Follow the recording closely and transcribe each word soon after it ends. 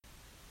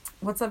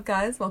What's up,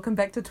 guys? Welcome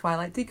back to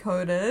Twilight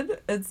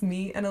Decoded. It's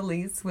me and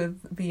Elise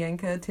with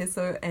Bianca,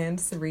 Tesso, and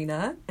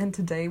Serena. And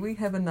today we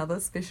have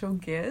another special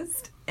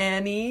guest,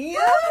 Annie.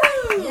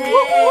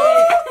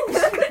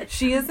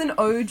 She is an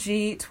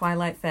OG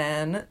Twilight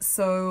fan.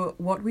 So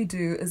what we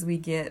do is we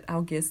get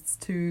our guests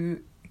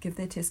to give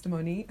their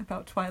testimony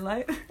about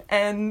Twilight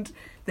and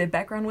their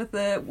background with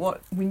it,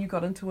 when you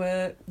got into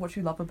it, what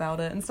you love about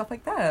it, and stuff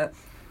like that.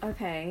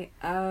 Okay,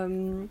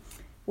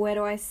 where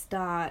do I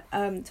start?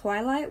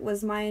 Twilight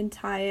was my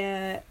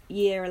entire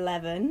year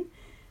 11,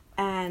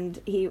 and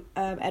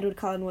Edward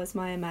Cullen was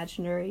my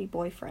imaginary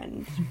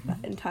boyfriend that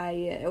entire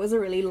year. It was a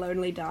really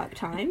lonely, dark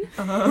time.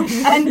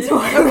 And It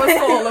was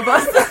for all of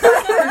us.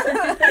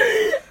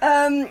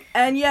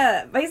 and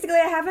yeah, basically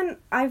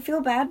I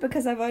feel bad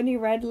because I've only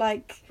read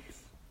like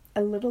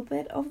a little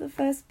bit of the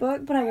first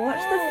book, but I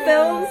watched the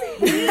films.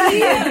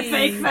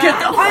 Fake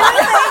fan.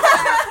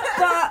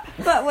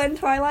 But when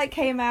Twilight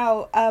came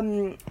out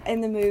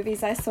in the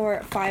movies, I saw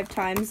it 5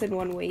 times in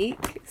 1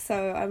 week.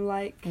 So I'm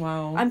like,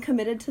 Wow. I'm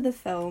committed to the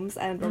films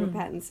and Robert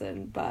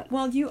Pattinson. But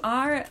Well, you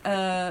are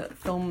a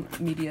film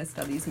media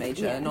studies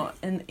major, Yeah. not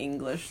an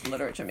English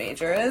literature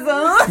major, is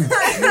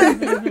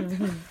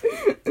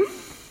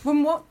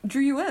When what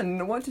drew you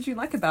in? What did you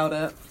like about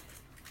it?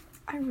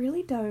 I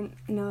really don't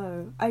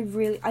know. I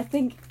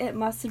think it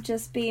must have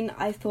just been,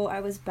 I thought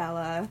I was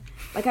Bella.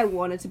 Like, I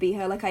wanted to be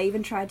her. Like, I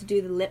even tried to do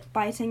the lip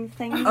biting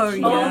thing. Oh, She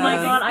yeah. Oh my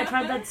god, I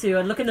tried that too.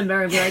 I'd look in the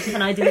mirror and be like,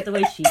 can I do it the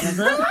way she does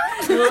it?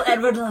 Will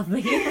Edward love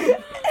me?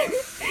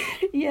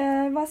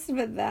 Yeah, it must have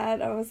been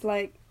that. I was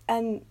like,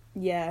 and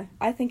yeah,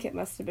 I think it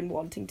must have been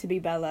wanting to be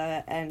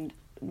Bella and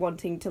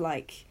wanting to,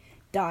 like,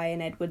 die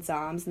in Edward's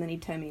arms and then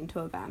he'd turn me into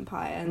a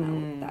vampire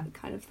and that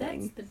kind of That's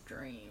thing. the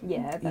dream.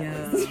 Yeah, that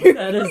Yeah. was...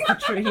 That is the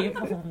dream.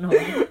 Oh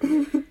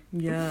no.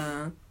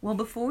 Yeah. Well,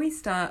 before we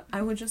start,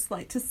 I would just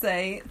like to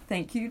say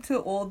thank you to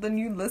all the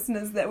new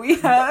listeners that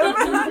we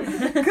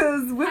have.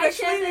 Because we've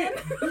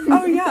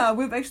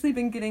we've actually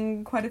been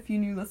getting quite a few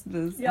new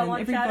listeners. Y'all and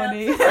want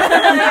everybody.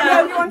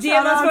 shout-outs? You want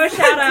DM us for a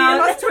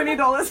shout-outs? shout-out. DM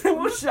us $20 and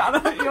we'll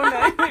shout out your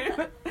name.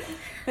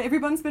 But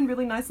everyone's been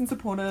really nice and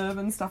supportive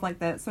and stuff like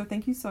that. So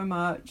thank you so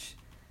much.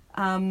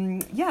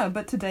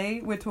 But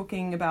today we're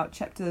talking about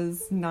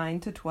chapters 9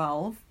 to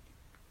 12.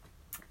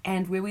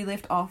 And where we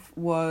left off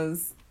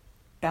was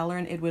Bella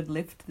and Edward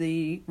left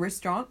the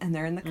restaurant and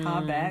they're in the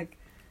car back.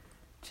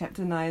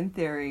 Chapter 9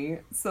 theory.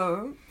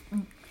 So,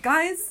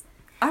 guys,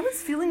 I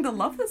was feeling the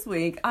love this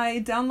week.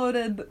 I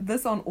downloaded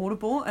this on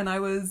Audible and I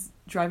was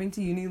driving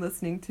to uni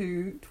listening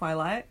to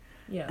Twilight.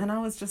 Yeah. And I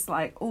was just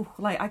like,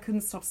 I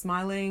couldn't stop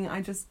smiling.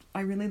 I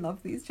really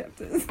love these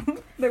chapters.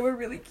 They were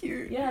really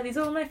cute. Yeah, these are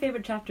one of my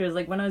favorite chapters.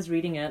 Like, when I was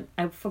reading it,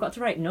 I forgot to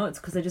write notes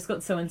because I just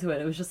got so into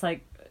it. It was just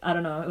like, I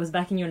don't know, it was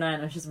back in year 9.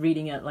 I was just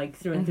reading it, like,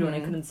 through and through, and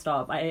I couldn't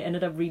stop. I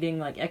ended up reading,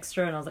 like,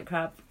 extra, and I was like,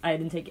 crap, I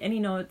didn't take any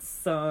notes.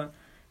 So,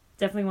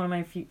 definitely one of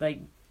my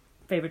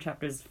favorite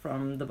chapters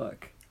from the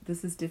book.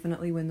 This is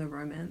definitely when the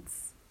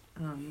romance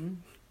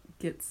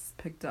gets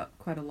picked up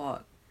quite a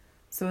lot.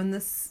 So in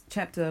this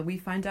chapter, we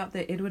find out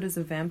that Edward is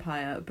a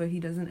vampire, but he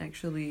doesn't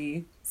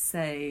actually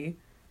say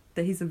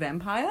that he's a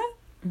vampire.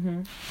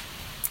 Mm-hmm.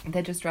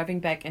 They're just driving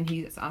back and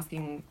he's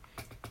asking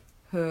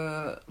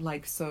her,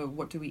 like, so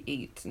what do we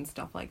eat and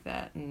stuff like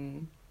that.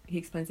 And he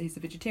explains that he's a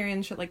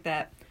vegetarian, shit like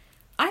that.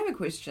 I have a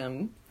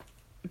question.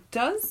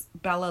 Does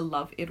Bella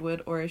love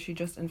Edward or is she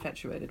just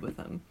infatuated with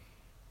him?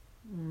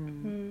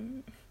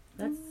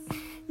 That's...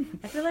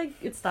 I feel like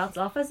it starts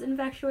off as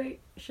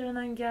infatuation,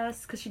 I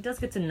guess, because she does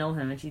get to know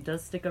him and she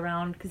does stick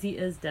around because he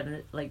is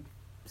definitely,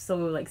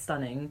 so,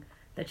 stunning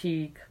that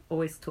she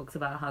always talks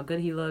about how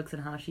good he looks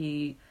and how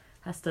she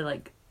has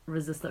to,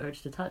 resist the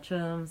urge to touch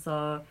him,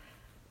 so...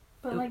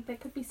 But, that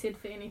could be said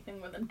for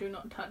anything with a do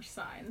not touch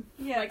sign.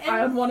 Yeah,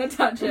 I would want to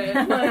touch it.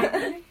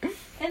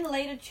 in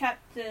later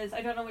chapters,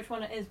 I don't know which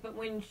one it is, but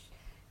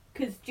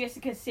because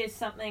Jessica says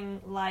something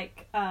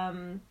like,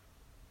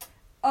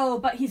 oh,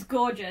 but he's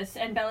gorgeous,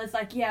 and Bella's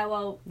like, yeah,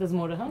 well... There's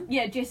more to him?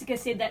 Yeah, Jessica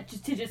said that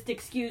just to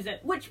excuse it,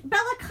 which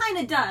Bella kind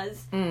of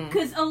does,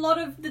 because a lot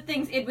of the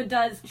things Edward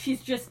does,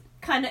 she's just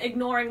kind of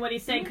ignoring what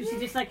he's saying, because she's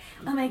just like,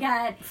 oh my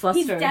god,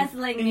 Flustered. he's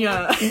dazzling me.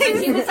 Yeah.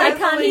 And she was like, I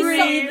can't he's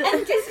read.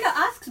 and Jessica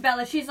asks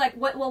Bella, she's like,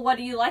 what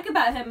do you like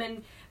about him?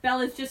 And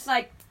Bella's just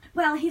like,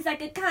 well, he's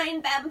like a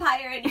kind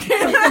vampire and he's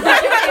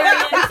vegetarian.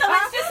 So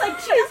it's just like,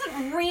 she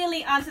doesn't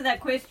really answer that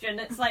question.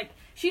 It's like,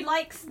 she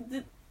likes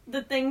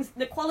the things,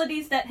 the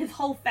qualities that his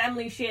whole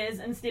family shares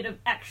instead of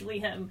actually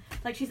him.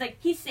 Like, she's like,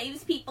 he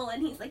saves people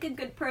and he's like a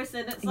good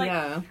person. It's like,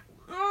 yeah.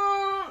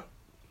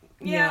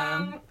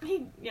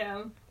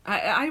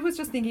 I was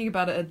just thinking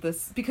about it at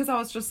this because I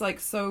was just like,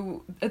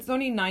 so it's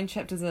only 9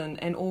 chapters in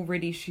and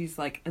already she's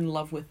like in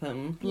love with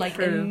him, like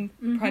True.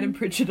 in Pride and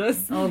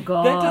Prejudice. Oh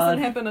god. That doesn't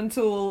happen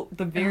until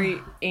the very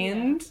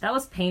end, That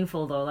was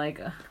painful though,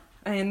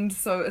 and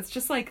so it's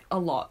just like a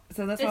lot.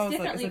 So that's why I It's was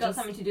like, definitely is it got just...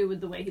 something to do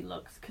with the way he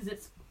looks, because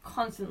it's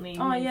constantly.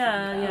 Oh,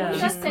 yeah, mentioned. yeah. He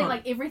She's does say con-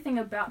 like everything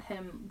about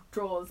him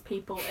draws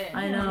people in.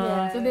 I know.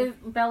 Yeah. So there's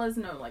Bella's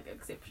no like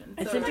exception.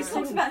 It's So She interesting.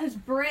 talks about his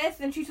breath,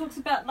 and she talks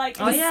about like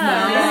Oh, The yeah.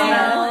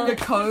 smell, Yeah. the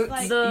coat,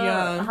 Like-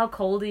 The how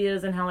cold he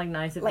is and how like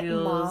nice it Like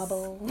feels.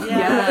 marble.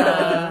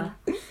 Yeah.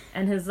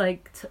 And his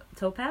like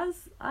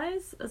topaz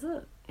eyes, is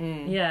it?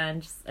 Mm. Yeah,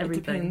 and just It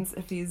everything. depends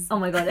if he's. Oh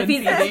my god, if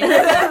he's Confetti.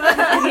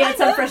 if he had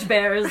some fresh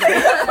bears.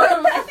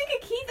 I think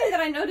a key thing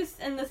that I noticed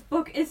in this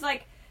book is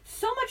like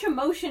so much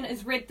emotion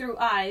is read through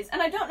eyes,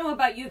 and I don't know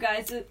about you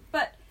guys,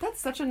 but That's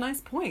such a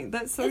nice point.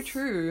 That's so It's-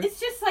 true. it's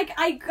just like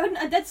I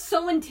couldn't. That's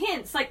so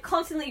intense. Like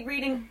constantly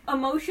reading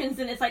emotions,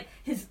 and it's like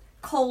his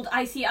cold,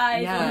 icy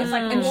eyes, Yeah. or his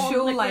like And warm,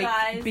 she'll liquid like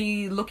eyes.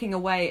 be looking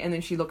away, and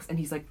then she looks, and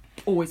he's like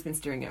always been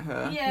staring at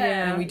her.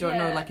 Yeah, And we don't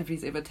know yeah. like if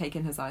he's ever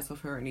taken his eyes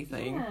off her or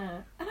anything.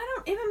 Yeah, and I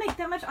don't ever make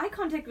that much eye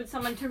contact with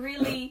someone to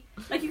really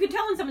like. You can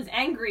tell when someone's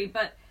angry,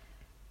 but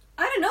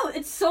I don't know.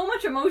 It's so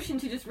much emotion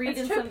to just read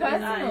it's in too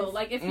someone's personal. eyes.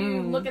 Like if you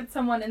Mm. look at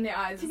someone in their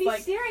eyes, To it's be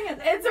like staring at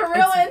them. it's a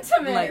real It's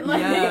intimate.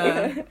 Like,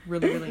 yeah,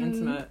 really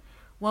intimate.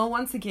 Well,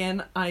 once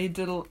again, I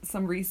did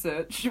some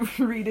research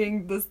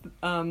reading this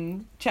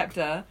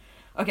chapter.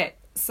 Okay,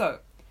 so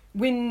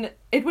when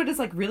Edward is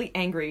like really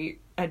angry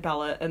at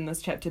Bella in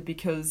this chapter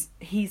because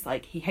he's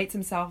like he hates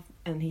himself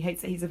and he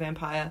hates that he's a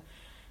vampire.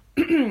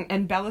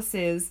 And Bella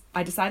says,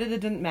 I decided it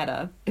didn't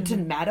matter. It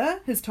didn't matter?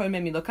 His tone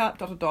made me look up, ...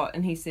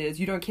 And he says,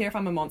 you don't care if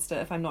I'm a monster,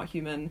 if I'm not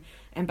human.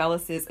 And Bella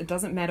says, it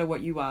doesn't matter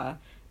what you are.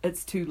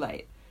 It's too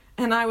late.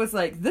 And I was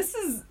like, this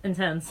is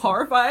Intense.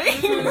 horrifying.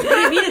 What do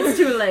you mean it's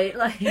too late?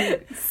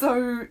 Like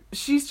So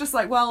she's just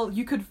like, well,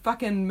 you could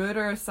fucking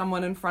murder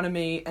someone in front of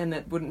me and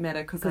it wouldn't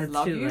matter because I 'Cause it's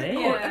love too you. late?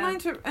 Or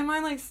Yeah. am I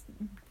like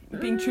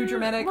being too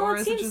dramatic, well, or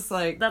it is it seems just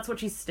like that's what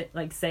she's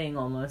like saying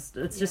almost.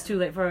 It's just too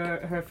late for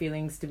her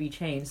feelings to be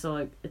changed. So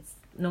like it's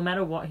no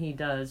matter what he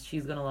does,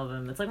 she's gonna love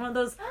him. It's like one of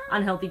those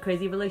unhealthy,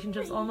 crazy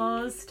relationships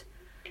almost.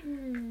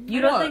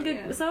 You don't What? think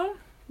it, so?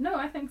 No,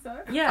 I think so.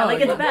 Yeah, Oh, like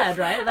yeah. it's bad,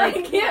 right?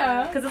 Like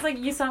Yeah. because it's like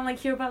you sound like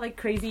hear about like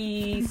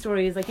crazy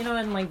stories, like you know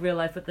in like real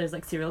life, but there's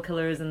like serial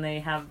killers and they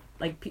have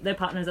like their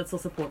partners that still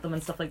support them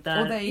and stuff like that.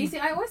 or they You see,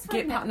 I always find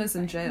get that partners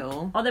in insane.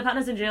 jail. Or their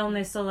partners in jail and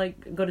they still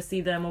like go to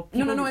see them. Or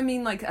people... No, I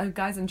mean like a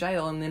guy's in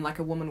jail and then like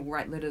a woman will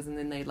write letters and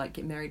then they like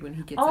get married when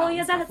he gets Oh out. yeah,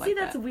 and stuff that like see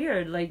that's that.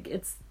 weird. Like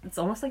it's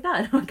almost like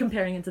that.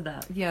 Comparing it to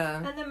that. Yeah.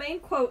 And the main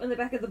quote in the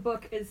back of the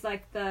book is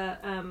like the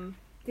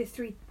there's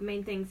three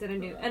main things that I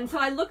knew, and so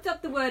I looked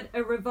up the word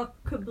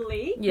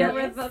irrevocably. Yeah.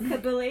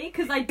 Irrevocably,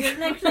 because I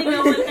didn't actually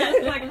know what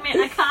that fucking meant.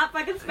 I can't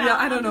fucking spell. Yeah,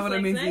 I I'm don't know what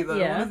it means dyslexic. either.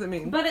 Yeah. What does it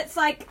mean? But it's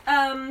like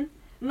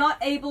not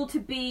able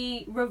to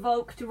be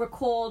revoked,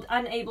 recalled,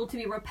 unable to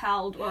be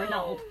repelled or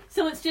annulled.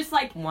 So it's just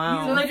like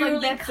Wow. you So it's like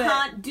literally that's it.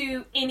 can't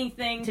do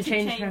anything To to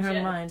change her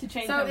it, mind. To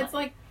change So her it's mind.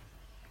 like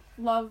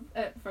love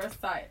at first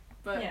sight,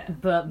 but yeah.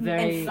 But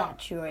very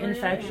Infatuated.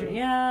 infatuated.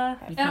 Yeah. You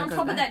And can't on go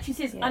top of back. that, she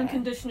says Yeah.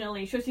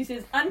 unconditionally. So she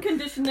says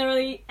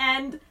unconditionally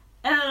and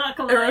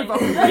irrevocably.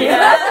 Irrevocably.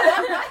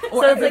 Yeah.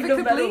 Or So it's like no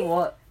matter irrevocably.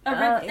 what.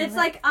 It's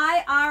like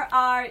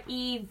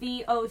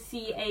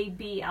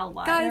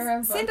IRREVOCABLY.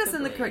 Guys, send us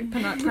in the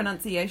Irrevocably. correct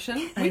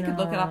pronunciation. I We could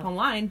look it up know.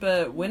 online,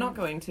 but we're not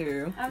going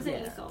to. I was an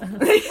Yeah. Esau.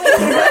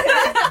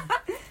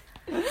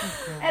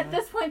 at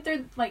this point,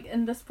 they're like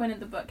in this point in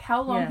the book.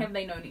 How long Yeah. have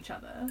they known each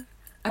other?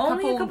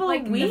 Only a couple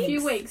like of a weeks.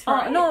 few weeks, Oh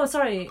right? no,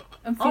 sorry.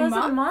 A few Oh, is it a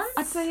months. month?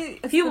 I'd say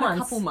it's Few been months.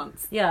 a couple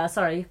months. Yeah,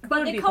 sorry. But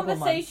Would the be a couple months.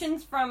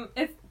 conversations from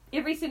if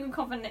every single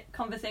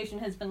conversation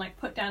has been like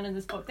put down in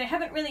this book, they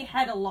haven't really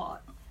had a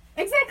lot.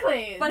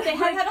 Exactly. But they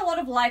have had a lot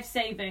of life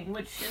saving,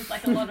 which is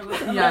like a lot of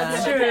Yeah.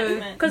 emotional True.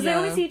 attachment. Because they Yeah.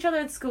 only see each other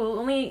at school.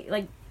 Only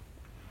like,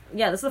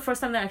 yeah, this is the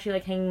first time they actually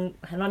like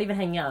not even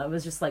hanging out. It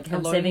was just like him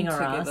Alone saving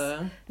her ass.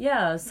 together.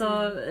 Yeah,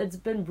 so it's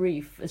been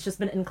brief. It's just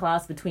been in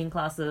class, between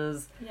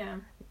classes. Yeah.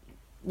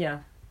 Yeah.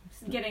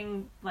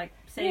 Getting like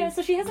saved. Yeah,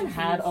 so she hasn't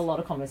had routines. a lot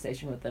of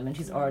conversation with him, and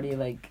she's already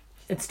like,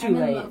 it's too I'm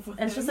in late. love with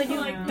And it's just like him.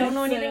 you Yeah. don't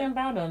know That's anything it.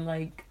 about him.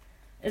 Like,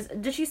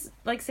 did she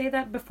like say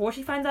that before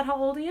she finds out how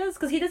old he is?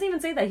 Because he doesn't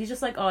even say that. He's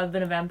just like, oh, I've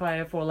been a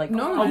vampire for like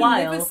No, a he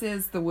while. never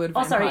says the word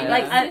Oh, vampire. sorry.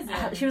 Like, Is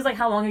it? she was like,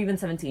 "How long have you been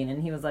 17?"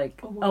 And he was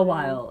like, A "A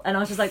while." And I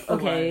was just like, A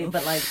 "Okay, while.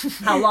 but like,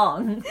 how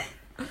long?"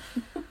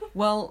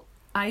 Well,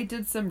 I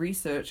did some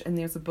research, and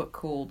there's a book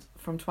called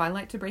From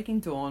Twilight to Breaking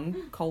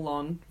Dawn,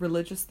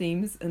 Religious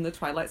Themes in the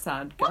Twilight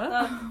Saga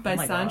by Oh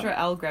my Sandra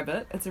L.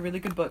 Gravitt. It's a really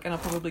good book, and I'll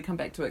probably come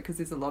back to it because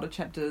there's a lot of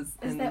chapters.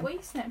 Is in... that what you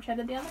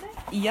Snapchatted the other day?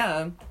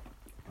 Yeah.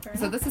 Fair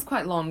So enough. this is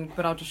quite long,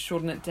 but I'll just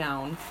shorten it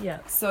down. Yeah.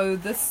 So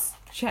this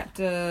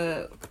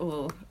chapter,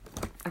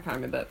 I can't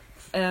remember.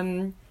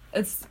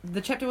 It's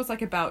the chapter was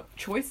like about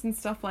choice and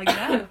stuff like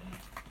that.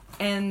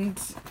 And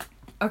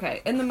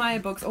okay, in the Maya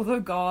books, although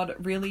God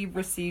really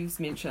receives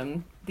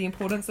mention, the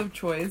importance of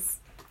choice,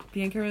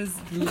 Bianca is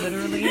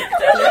literally.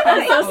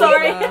 I'm so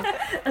sorry.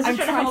 I'm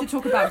trying to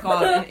talk about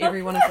God, and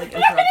everyone is like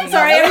interrupting.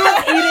 Sorry, me.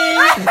 everyone's eating.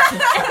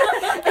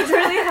 It's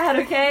really hard.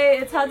 Okay,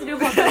 it's hard to do a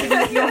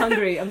podcast if you're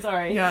hungry. I'm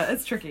sorry. Yeah,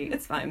 it's tricky.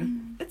 It's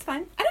fine. It's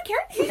fine. I don't care.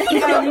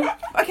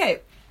 Okay.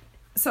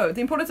 So,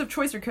 the importance of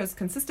choice recurs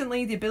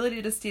consistently. The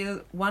ability to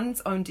steer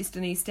one's own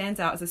destiny stands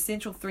out as a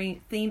central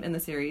theme in the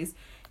series.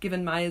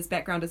 Given Maya's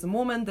background as a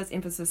Mormon, this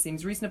emphasis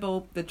seems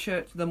reasonable. The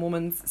Church, the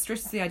Mormons,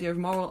 stresses the idea of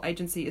moral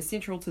agency is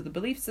central to the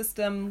belief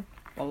system,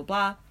 blah, blah,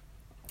 blah.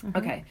 Mm-hmm.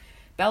 Okay.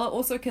 Bella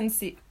also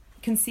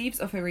conceives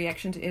of her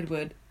reaction to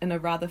Edward in a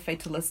rather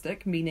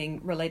fatalistic, meaning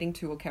relating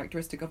to or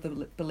characteristic of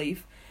the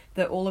belief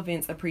that all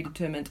events are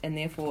predetermined and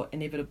therefore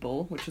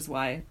inevitable, which is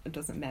why it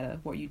doesn't matter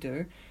what you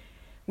do.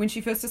 When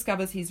she first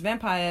discovers he's a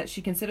vampire,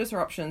 she considers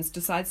her options,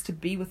 decides to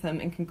be with him,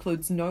 and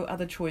concludes no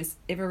other choice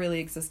ever really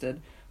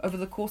existed. Over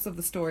the course of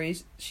the story,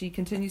 she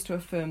continues to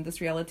affirm this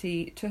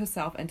reality to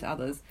herself and to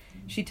others.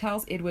 She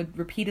tells Edward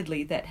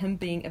repeatedly that his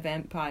being a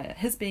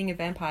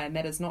vampire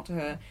matters not to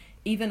her,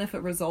 even if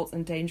it results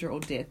in danger or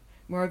death.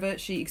 Moreover,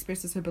 she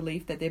expresses her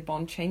belief that their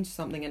bond changed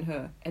something in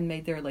her and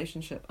made their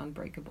relationship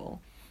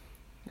unbreakable.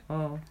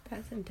 Oh.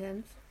 That's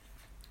intense.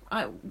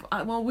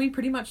 Well, we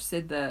pretty much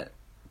said that,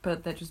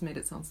 but that just made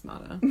it sound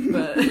smarter.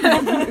 But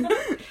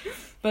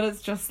but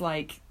it's just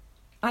like,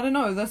 I don't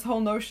know, this whole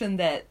notion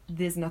that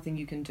there's nothing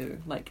you can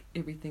do. Like,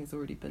 everything's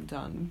already been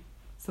done.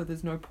 So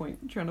there's no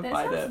point trying to That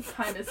fight it. sounds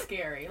kind of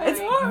scary. It's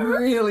Like,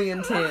 really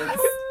intense.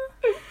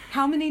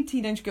 How many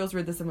teenage girls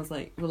read this and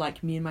were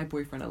like, me and my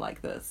boyfriend are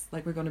like this.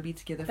 Like, we're going to be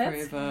together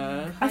That's-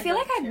 forever. I feel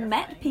like I've Terrifying.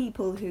 met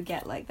people who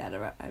get like that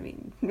around. I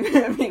mean,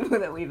 people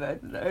that we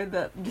both know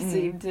that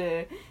seem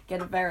to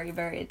get very,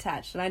 very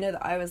attached. And I know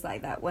that I was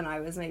like that when I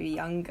was maybe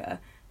younger,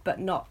 but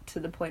not to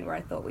the point where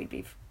I thought we'd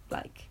be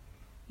like,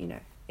 you know,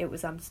 it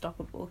was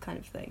unstoppable kind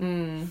of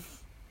thing.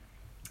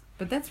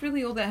 But that's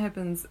really all that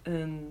happens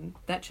in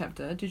that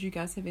chapter. Did you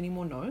guys have any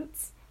more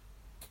notes?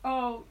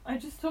 Oh, I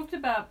just talked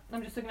about,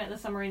 I'm just looking at the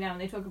summary now,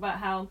 and they talk about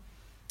how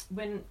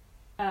when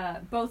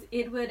both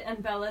Edward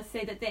and Bella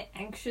say that they're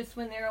anxious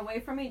when they're away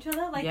from each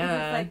other. Like,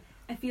 Yeah. it's like,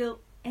 I feel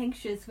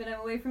anxious when I'm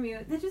away from you.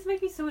 That just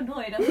makes me so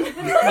annoyed. I'm like,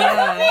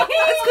 Yeah.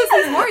 It's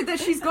because he's worried that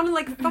she's gonna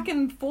like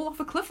fucking fall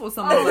off a cliff or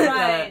something oh, like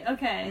right, that.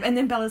 okay. And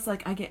then Bella's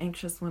like, I get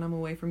anxious when I'm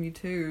away from you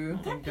too.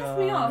 That pissed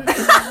me off.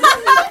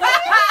 Oh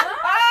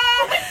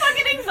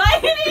Fucking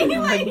anxiety!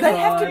 Like, They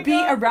have to God.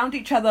 be around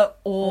each other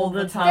all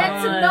the time.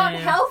 that's not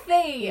Fine.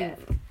 healthy.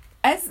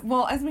 As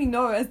we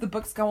know, as the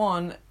books go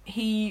on,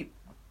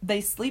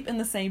 they sleep in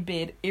the same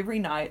bed every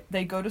night.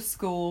 They go to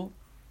school,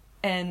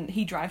 and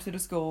he drives her to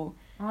school.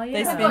 Oh, yeah.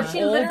 They Oh my spend God,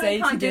 she all literally day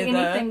can't do together.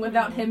 anything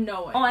without him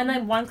knowing. Oh, and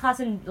like one class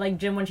in like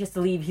gym when she has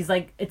to leave, he's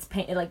like it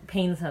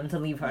pains him to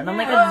leave her, and I'm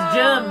like, Yeah. it's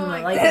gym, Oh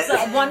my like God.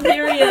 it's one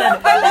period. It's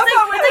like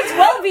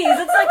 12s.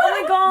 It's like,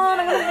 oh my god,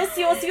 I'm gonna miss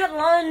you. I'll see you at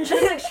lunch. And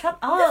it's like, shut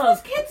this was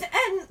up. kids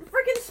and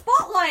freaking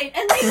Spotlight,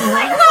 and they were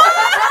like,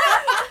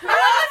 when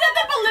I was at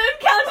the balloon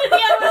counter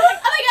the other, we were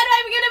like, oh my god,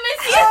 I'm gonna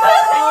miss you.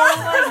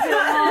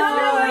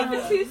 Oh my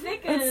Like for 2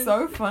 seconds. It's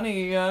so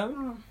funny, yeah.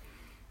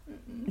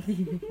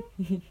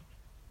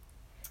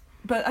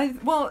 But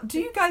do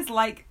you guys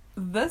like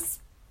this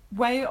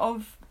way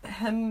of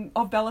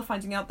Bella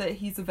finding out that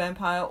he's a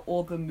vampire,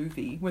 or the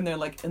movie when they're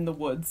like in the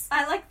woods?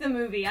 I like the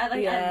movie. I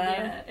like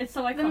Yeah. it's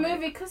so iconic. the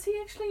movie, because he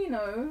actually,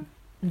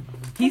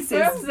 He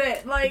confirms says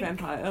it. Like,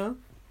 vampire.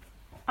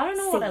 I don't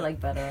know what I like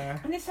better.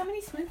 And there's so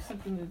many spoofs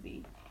of the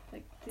movie.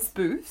 Like this,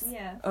 Spoofs?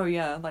 yeah. Oh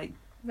yeah, like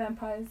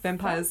vampires.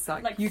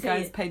 suck. Like, you see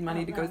guys it paid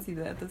money out to go loud. see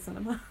that at the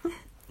cinema.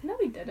 No,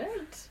 we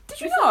didn't. Did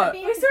We you saw it not? at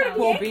We saw it at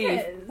Well,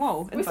 Yankees. beef.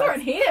 Whoa, We saw it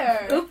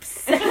here.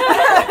 Oops.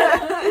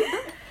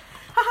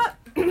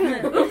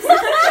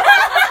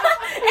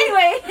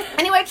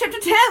 Anyway, chapter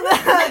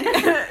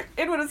 10.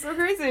 Edward is so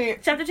crazy.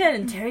 Chapter 10,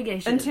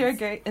 interrogation.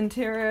 Interrogate.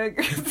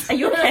 Are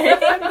you okay?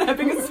 I'm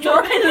having a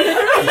stroke.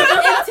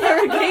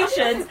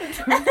 Interrogations.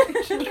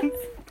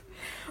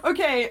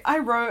 Okay,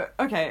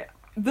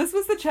 this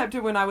was the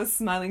chapter when I was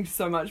smiling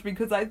so much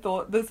because I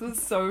thought this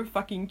was so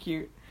fucking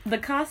cute. The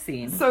car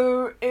scene.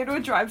 So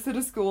Edward drives her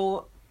to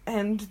school,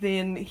 and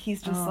then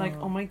he's just like,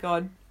 Oh. oh my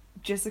god,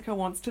 Jessica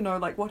wants to know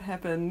like what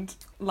happened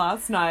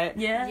last night.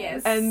 Yeah.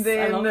 Yes. And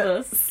then, I love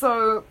this.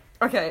 so,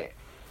 okay,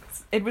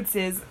 Edward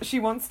says, she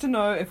wants to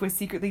know if we're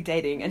secretly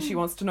dating, and she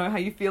wants to know how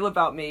you feel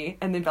about me.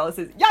 And then Bella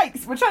says,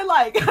 yikes, which I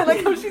like. I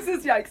like how she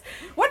says yikes.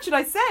 What should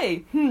I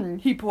say?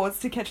 He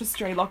paused to catch a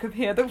stray lock of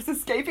hair that was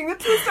escaping the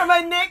twist on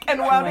my neck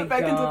and wound it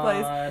back into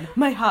place.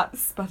 My heart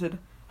sputtered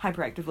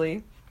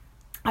hyperactively.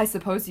 I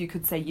suppose you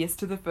could say yes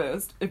to the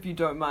first, if you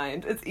don't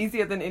mind. It's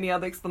easier than any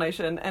other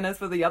explanation. And as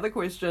for the other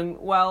question,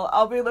 well,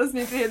 I'll be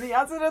listening to hear the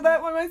answer to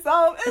that one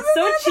myself. It's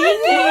so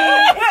cheeky.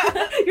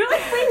 You're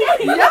like,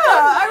 wait, Yeah,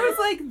 I was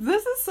like,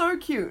 this is so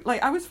cute.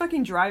 Like, I was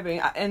fucking driving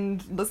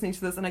and listening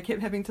to this, and I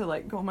kept having to,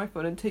 like, go on my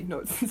phone and take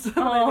notes and stuff.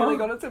 And I really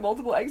got into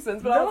multiple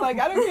accents, but I was like,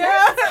 I don't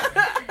care.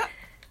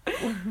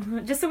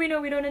 Just so we know,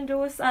 we don't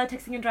endorse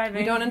texting and driving.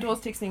 We don't endorse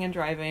texting and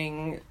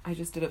driving. I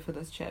just did it for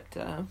this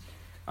chapter.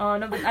 Oh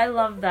no, but I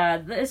love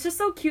that. It's just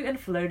so cute and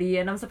flirty,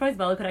 and I'm surprised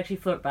Bella could actually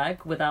flirt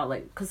back without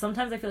like, because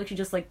sometimes I feel like she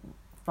just like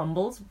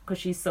fumbles because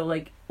she's so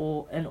like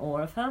in awe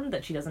of him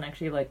that she doesn't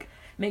actually like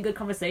make good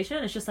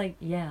conversation. It's just like,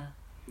 yeah,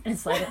 and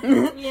it's like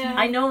Yeah.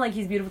 I know like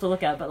he's beautiful to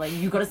look at, but like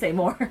you gotta say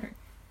more.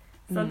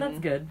 So that's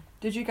good.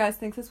 Did you guys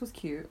think this was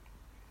cute?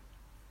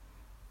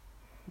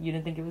 You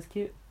didn't think it was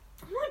cute?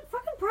 I'm like,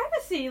 fucking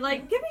privacy.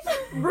 Like, give me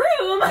some room.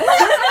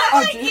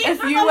 Oh,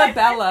 if you were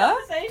Bella,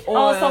 or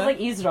Oh, so like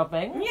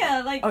eavesdropping?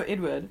 Yeah, like, oh,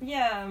 Edward.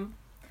 yeah.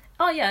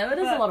 Oh yeah, it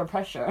is a But- lot of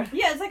pressure.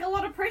 Yeah, it's like a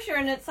lot of pressure,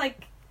 and it's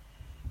like,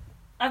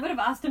 I would have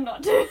asked him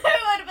not to. I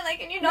would have been like,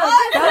 can you not?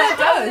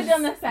 I would have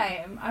done the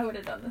same. I would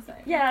have done the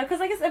same. Yeah, because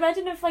I guess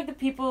imagine if like the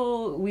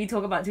people we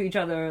talk about to each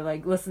other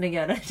like listening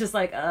in, it's just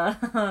like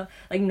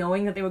like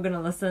knowing that they were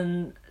gonna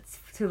listen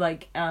to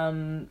like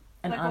an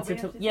Like what answer we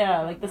to have to say yeah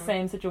about like the them.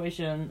 same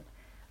situation.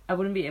 I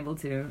wouldn't be able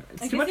to.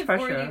 It's I too guess much they've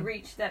pressure. already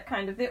reached that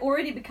kind of. They're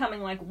already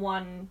becoming like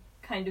one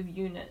kind of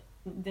unit.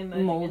 They're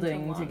merging Molding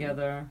into one,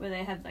 together, where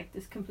they have like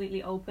this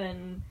completely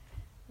open,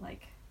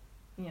 like,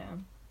 yeah.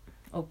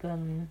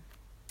 open.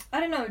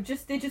 I don't know.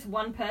 Just they're just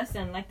one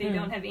person. Like they Hmm.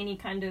 don't have any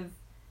kind of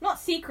not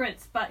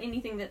secrets, but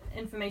anything that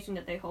information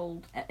that they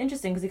hold.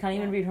 Interesting because you can't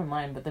even Yeah. read her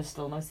mind, but there's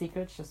still no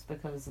secrets just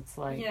because it's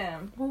like. Yeah.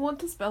 Well, what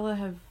does Bella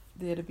have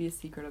there to be a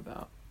secret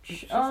about? She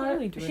She's doesn't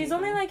really do only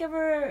anything. like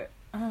ever.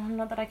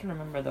 Not that I can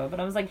remember though, but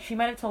I was like, she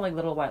might have told like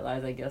little white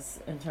lies, I guess,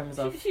 in terms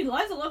of. She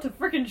lies a lot to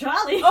frickin'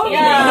 Charlie. Oh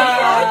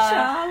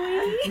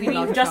yeah. We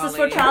love Justice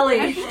for Charlie.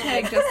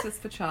 Hashtag justice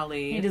for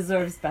Charlie. He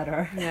deserves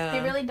better. Yeah. He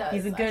really does.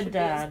 He's a I good should be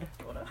his dad.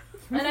 daughter.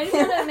 And I just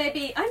want to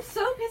maybe, I'm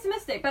so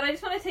pessimistic, but I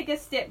just want to take a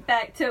step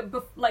back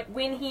to, like,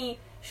 when he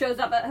shows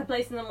up at her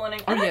place in the morning.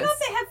 I Oh, don't know yes. if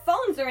they have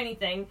phones or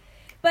anything,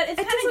 but it's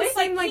It kind of doesn't just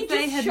like seem like he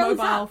they just had shows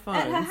mobile up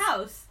at her phones.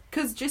 house.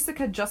 Because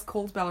Jessica just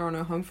calls Bella on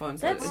her home phone,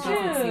 so That's it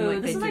doesn't seem true.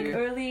 like This they is like do.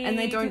 early. And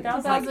they don't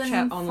 2000s. like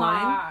chat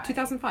online. 2005.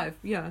 2005,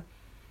 yeah.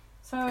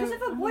 So Because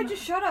if a boy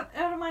just showed up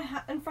out of my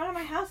in front of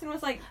my house and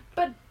was like,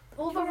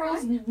 all the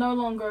rules no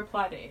longer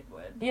apply to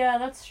Edward. Yeah,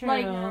 that's true.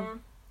 like,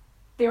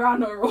 There are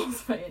no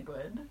rules for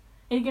Edward.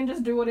 He can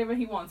just do whatever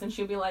he wants, and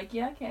she'll be like,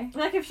 "Yeah, okay."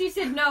 like if she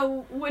said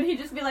no, would he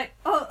just be like,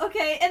 oh,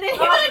 okay, and then he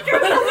would have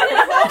driven up in the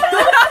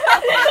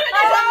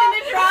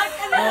truck,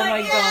 and then Oh like, my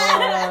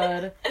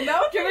yeah. god.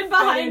 No, Driven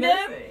behind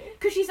him.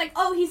 Because she's like,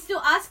 oh, he's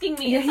still asking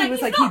me. Yeah, It's he like, was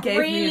he's like, he not gave me a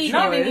really choice.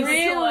 giving you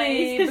a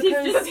Really, choice,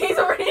 because he's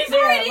already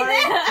there.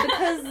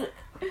 Because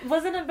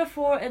wasn't it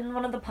before in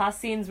one of the past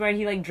scenes where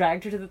he like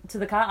dragged her to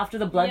the car after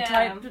the blood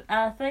Yeah.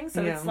 type thing?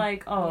 So Yeah. it's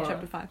like, oh,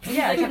 Chapter 5.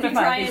 yeah, Like, chapter if you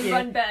 5. try thank and you.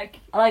 run back.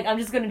 Like, I'm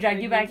just gonna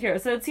drag you back here.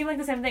 So it seemed like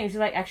the same thing. She's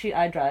like, actually,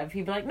 I drive.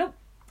 He'd be like, nope,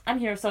 I'm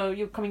here, so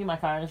you're coming in my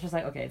car. And it's just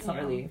like, okay, it's not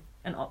Yeah. really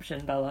an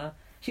option, Bella.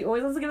 She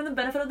always wants to give him the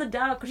benefit of the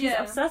doubt because she's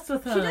Yeah. obsessed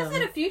with him. She does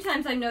that a few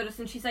times, I noticed,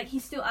 and she's like,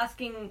 he's still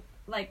asking,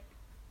 like,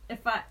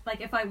 if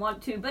I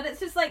want to, but it's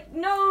just like,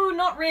 no,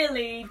 not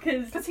really,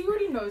 Because he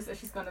already knows that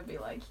she's gonna be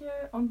like,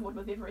 yeah, on board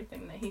with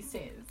everything that he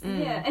says. Mm.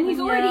 yeah, and he's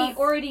Yeah.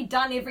 already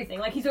done everything.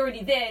 Like, he's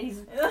already there.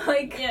 He's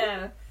like,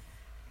 yeah.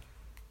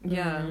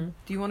 Yeah. Mhm.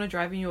 Do you want to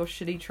drive in your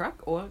shitty truck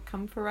or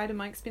come for a ride in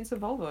my expensive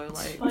Volvo?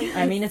 Like,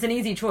 I mean, it's an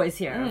easy choice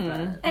here.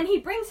 Mm. But... And he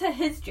brings her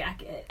his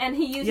jacket, and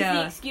he uses Yeah.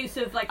 the excuse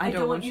of like, I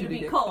don't want you to be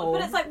get cold.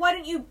 But it's like, why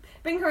don't you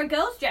bring her a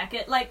girl's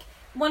jacket, like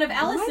one of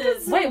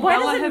Alice's? Wait, why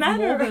Bella does it have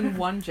matter? more than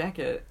one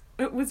jacket?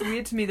 It was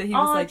weird to me that he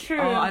was Oh, like, true.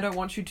 oh, I don't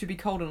want you to be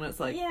cold, and it's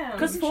like, Yeah.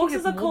 Because Doesn't she Forks have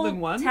is a more cold than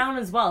one? town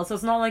as well, so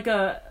it's not like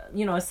a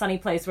a sunny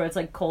place where it's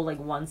like cold like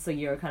once a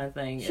year kind of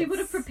thing. She would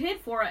have It's- prepared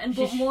for it and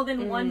She bought more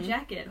than one Mm.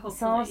 jacket. Hopefully.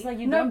 So I was like,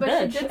 you No, dumb but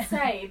bitch. she did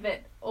say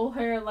that all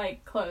her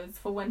like clothes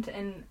for winter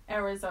in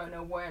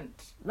Arizona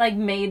weren't. Like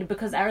made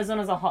because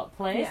Arizona's a hot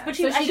place, Yeah. but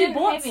she So she actually didn't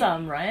bought have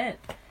some, right?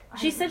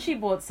 She said she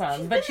bought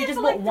some, She's but been she there just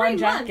for, bought like, one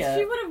 3 months. jacket.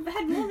 She would have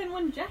had more than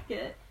one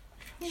jacket.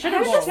 Should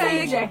have bought Hashtag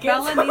one. jacket.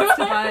 Bella needs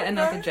to buy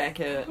another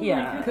jacket.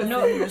 Yeah. Because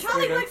No, then this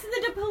Charlie would have- works in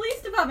the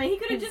police department. He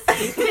could have just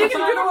He could have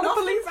been on a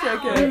police Oh,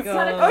 jacket.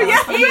 God. Oh,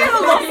 yeah, he is a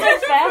Lost her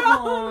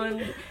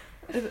found.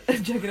 A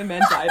jacket a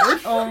man died in.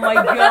 Oh my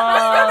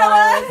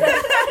god.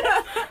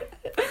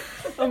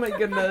 Oh my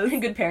goodness.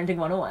 Good parenting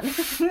 101.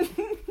 Charlie's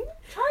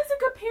a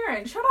good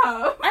parent. Shut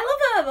up. I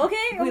love him, okay?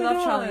 Oh We my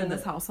love Charlie God. in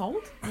this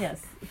household,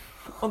 Yes.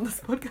 on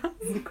this podcast.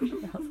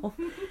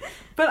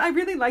 But I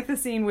really like the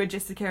scene where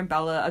Jessica and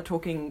Bella are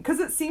talking, because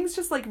it seems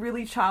just like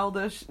really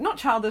childish, not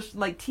childish,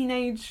 like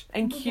teenage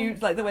and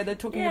cute, like the way they're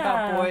talking about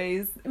Yeah.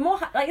 boys. More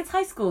like it's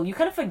high school. You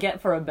kind of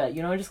forget for a bit,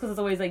 just because it's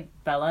always like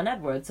Bella and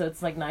Edward. So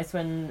it's like nice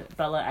when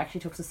Bella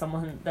actually talks to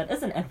someone that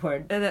isn't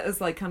Edward. And that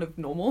is like kind of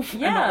normal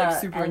Yeah, and not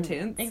like super and-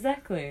 intense.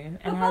 Exactly, and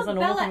But has a both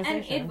normal Bella and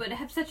conversation. Edward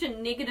have such a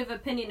negative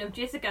opinion of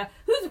Jessica,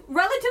 who's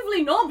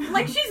relatively normal.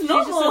 Like, she's She's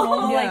normal. just a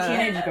normal like Yeah.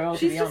 teenage girl.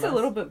 She's to be just a honest.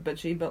 little bit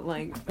bitchy, but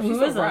like Who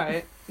she's isn't?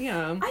 alright.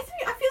 Yeah.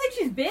 I feel like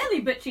she's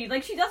barely bitchy.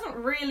 Like, she doesn't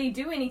really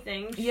do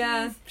anything.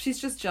 Yeah,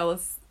 she's just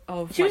jealous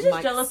of. She was like,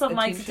 just jealous of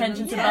Mike's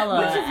attention to Yeah, Bella,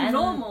 which is and-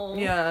 normal.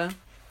 Yeah,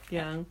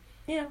 yeah.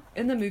 Yeah,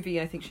 In the movie,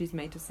 I think she's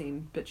made to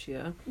seem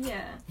bitchier.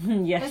 Yeah.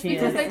 yeah, That's she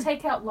because is. they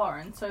take out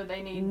Lauren, so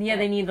they need. Yeah,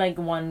 they need like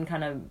one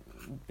kind of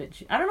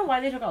bitch. I don't know why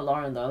they took out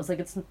Lauren though. It's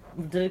like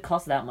did it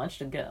cost that much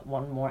to get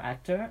one more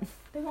actor?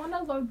 They want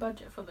a low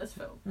budget for this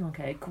film.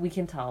 Okay, we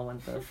can tell when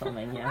the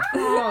filming. Yeah.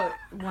 Oh,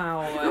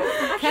 wow.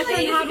 Catherine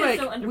Jessica's Hardwick,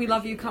 so we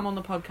love you. underappreciated. Come on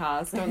the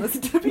podcast. Don't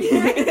listen to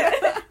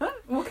me.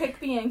 We'll kick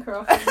the anchor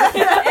off.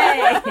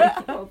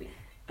 Kobe.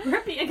 We're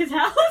at Bianca's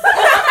house.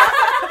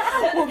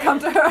 We'll come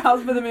to her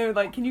house for the movie.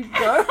 Like, can you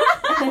go?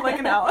 For like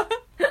an hour.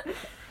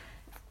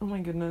 Oh my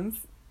goodness.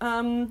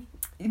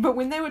 But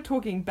when they were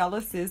talking,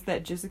 Bella says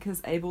that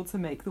Jessica's able to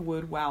make the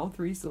word wow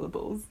 3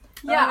 syllables.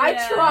 Yeah, Oh, I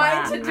yeah.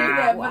 tried to do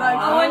that, but I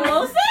Oh, and can't.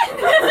 Wilson?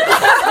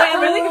 Wait,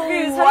 I'm really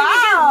confused. How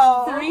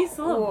Wow. do you get 3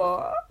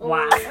 syllables?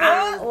 Wow.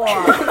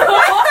 What?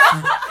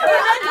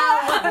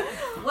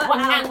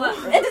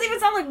 It doesn't even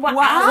sound like wow.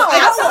 Wow.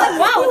 It sounds like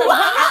wow.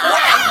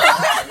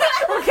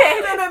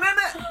 Okay.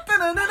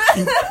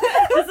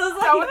 This is Is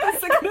that what the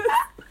sickness?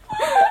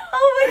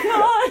 oh my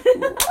god.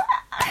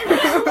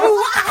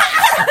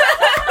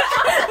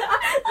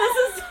 This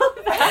is so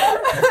bad.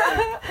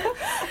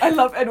 I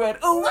love Edward.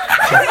 Ooh.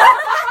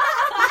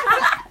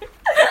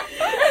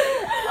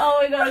 Oh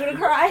my god, I'm gonna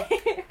cry.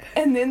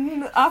 And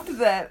then after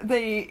that,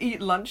 they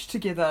eat lunch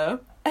together,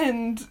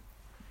 and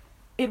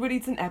Edward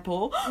eats an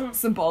apple,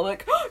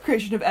 symbolic,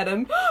 creation of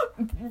Adam,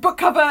 book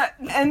cover,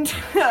 and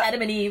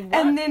Adam and Eve.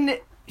 and then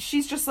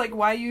she's just like,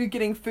 why are you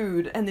getting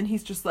food? And then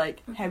he's just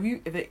like, have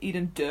you ever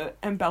eaten dirt?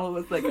 And Bella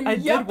was like, I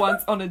did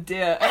once on a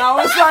deer. And I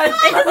was like,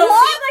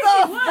 what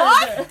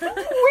the fuck?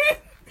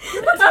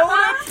 We told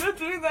her to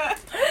do that.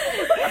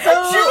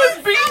 She was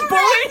being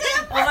bullied.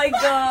 Oh my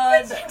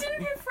god. She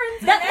didn't have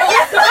friends. They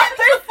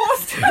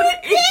forced her to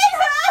eat.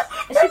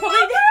 She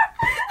probably did.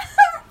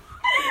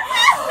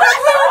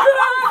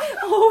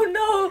 Oh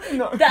no.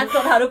 That's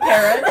not how to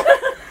parent.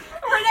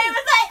 Renee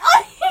was like,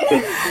 oh,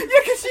 Yeah,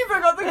 because she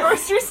forgot the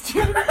groceries 2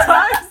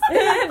 times.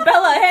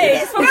 Bella, hey,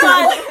 it's for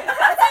fun.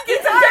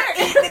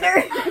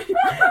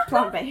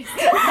 Plant-based.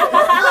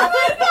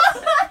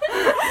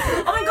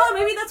 Oh my god,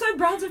 maybe that's why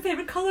brown's her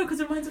favorite color, because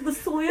it reminds her of the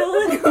soil.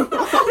 In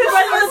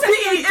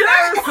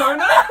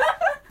Arizona.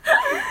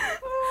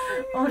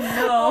 Oh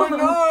no.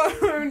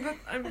 Oh no.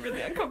 I'm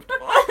really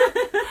uncomfortable.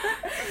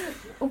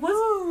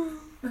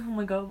 Oh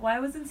my god, why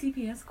wasn't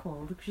CPS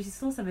called? Because she's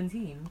still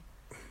 17.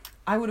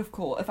 I would have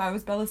called if I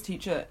was Bella's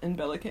teacher and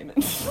Bella came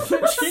in.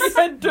 She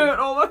had dirt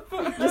all over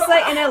her. Just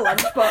like in a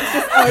lunchbox,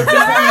 just open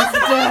and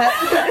dirt.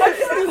 I'm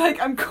just like,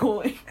 I'm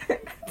calling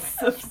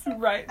Sips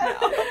right now.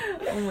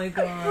 Oh my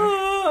god.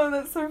 Oh,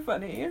 that's so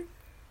funny.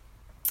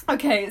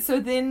 Okay, so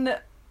then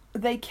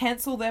they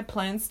cancel their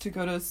plans to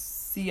go to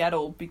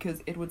Seattle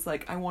because Edward's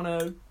like, I want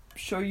to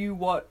show you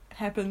what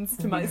happens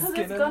to my Because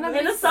skin. it's gonna In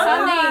be the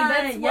sunny.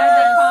 sunlight, That's yes. why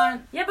they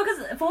can't. Yeah, because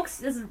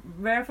Forks is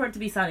rare for it to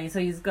be sunny, so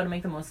he's got to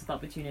make the most of the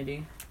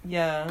opportunity.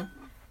 Yeah.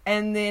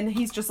 And then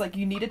he's just like,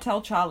 you need to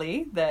tell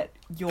Charlie that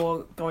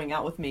you're going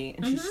out with me.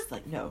 And she's just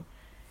like, no.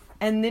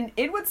 And then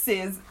Edward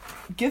says,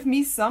 give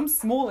me some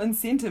small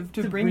incentive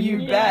to bring you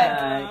back.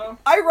 Yeah.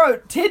 I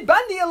wrote Ted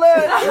Bundy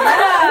alert.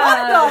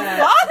 What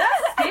the fuck?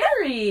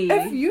 Scary.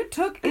 If you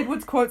took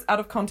Edward's quotes out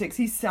of context,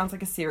 he sounds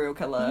like a serial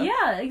killer.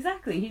 Yeah,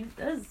 exactly. He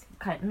does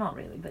not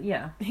really, but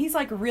yeah. He's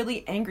like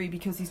really angry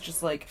because he's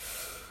just like,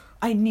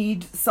 I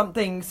need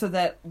something so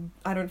that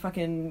I don't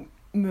fucking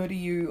murder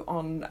you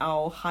on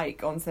our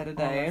hike on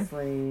Saturday.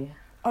 Honestly.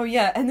 Oh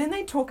yeah, and then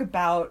they talk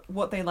about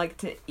what they like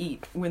to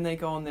eat when they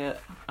go on their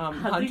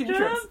hunting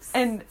trips.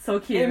 And So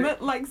cute.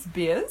 Emmett likes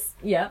bears.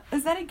 Yeah.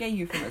 Is that a gay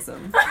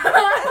euphemism?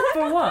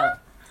 For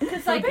what?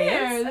 because Like like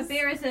bears. a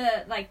bear is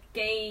a like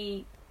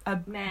gay A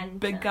man.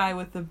 big term. guy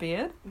with a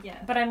beard? Yeah.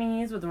 But I mean,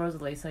 he's with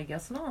Rosalie, so I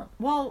guess not.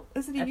 Well,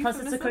 is it a And plus,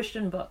 it's a euphemism?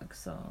 Christian book,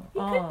 so. He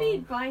could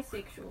be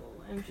bisexual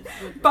and just.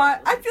 with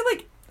But I Rosalie. feel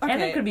like, And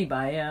okay, it could be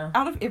bi, yeah.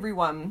 out of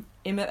everyone,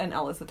 Emmett and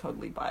Alice are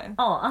totally bi.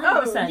 Oh, 100%.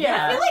 Oh, I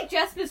yeah. feel like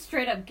Jasper's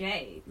straight up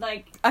gay.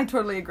 Like, I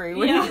totally agree.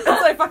 When Yeah. he says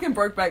I fucking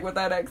broke back with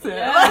that accent.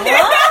 Yeah.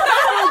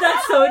 Oh,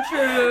 that's so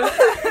true.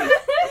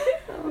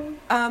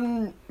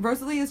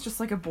 Rosalie is just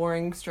like a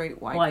boring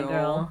straight White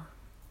girl.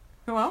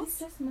 Who else?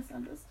 Just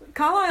misunderstood.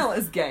 Carlisle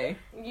is gay.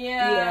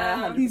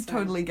 Yeah. He's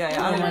totally gay.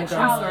 I Oh don't my know. God.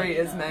 I'm sorry,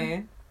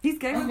 Ismay. He's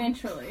gay.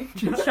 Eventually.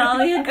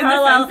 Charlie and In the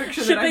Carlisle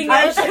fanfiction shipping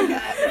that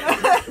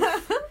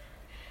it.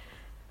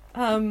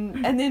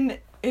 And then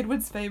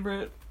Edward's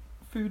favorite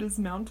food is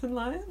mountain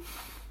lion.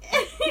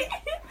 Mountain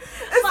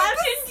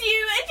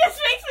Dew. It just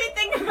makes me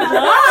think about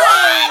Mountain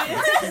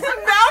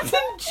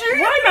Dew.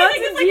 Why I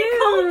think it's Mountain like a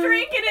cold Dew?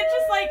 drink, and it's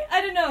just like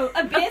I don't know.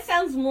 A beer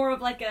sounds more of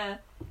like a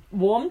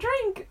Warm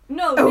drink?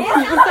 no. Oh. Beer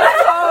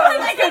sounds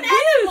like an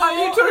animal. Are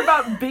you talking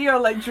about beer,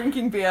 like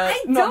drinking beer,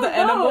 not the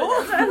animal?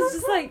 I was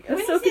just like, I'm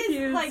When so he says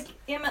confused. like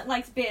Emmett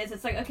likes beers,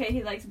 it's like okay,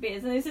 he likes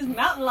beers, and this is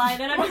mountain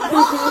lion, and I'm just like,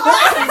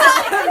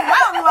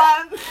 Mountain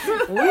lion.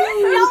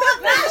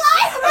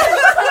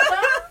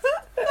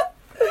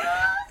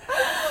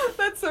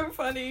 That's so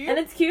funny. And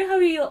it's cute how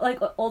he like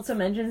also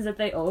mentions that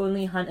they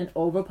only hunt in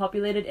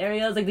overpopulated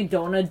areas, like they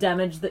don't want to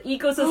damage the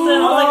ecosystem. I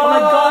was like, oh my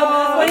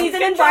god, when he's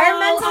an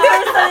environmental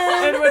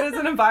person. Edward is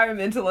an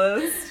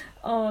environmentalist.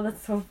 Oh,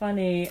 that's so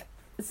funny.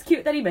 It's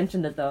cute that he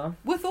mentioned it though.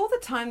 With all the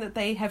time that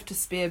they have to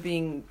spare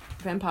being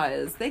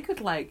vampires, they could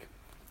like,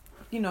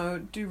 you know,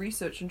 do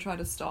research and try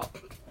to stop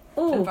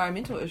Oh,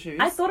 environmental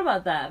issues. I thought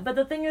about that, but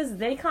the thing is,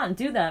 they can't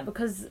do that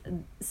because,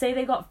 say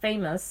they got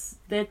famous,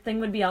 their thing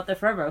would be out there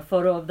forever. A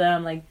photo of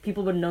them, like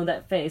people would know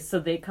that face,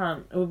 so they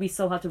can't. It would be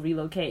so hard to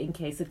relocate in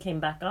case it came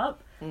back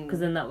up,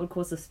 because then that would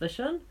cause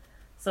suspicion.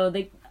 So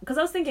because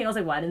I was thinking, I was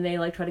like, why didn't they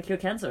like try to cure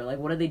cancer? Like,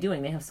 what are they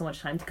doing? They have so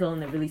much time to kill,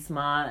 and they're really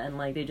smart, and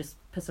like they just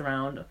piss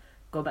around,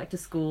 go back to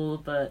school,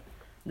 but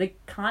they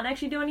can't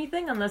actually do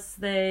anything unless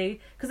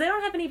because they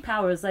don't have any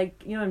powers.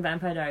 Like, you know, in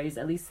Vampire Diaries,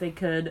 at least they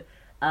could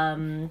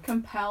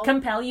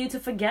compel you to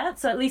forget.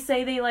 So at least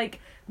say they like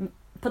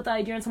put the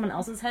idea in someone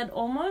else's head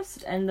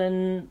almost, and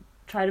then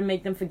try to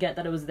make them forget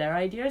that it was their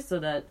idea, so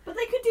that. But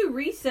they could do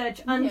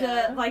research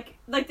under like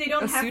they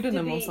don't a have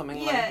pseudonym to be, or something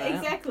yeah, like that.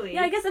 Exactly.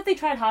 Yeah, I guess if they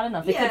tried hard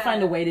enough, they could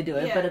find a way to do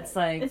it. But it's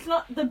like it's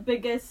not the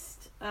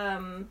biggest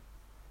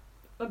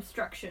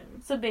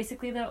obstruction. So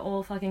basically, they're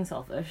all fucking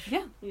selfish.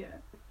 Yeah. Yeah.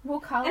 Well,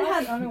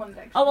 Carlisle's the only one that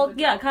actually. Oh well, did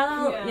yeah, that.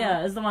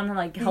 Carlisle, is the one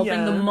like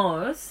helping the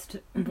most,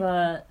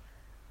 but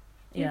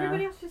yeah.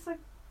 Everybody else just like.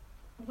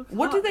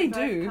 What do they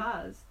do?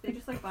 Cars. They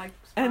just like buy.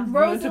 And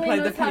learn to Rosalie play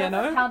the knows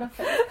piano. how to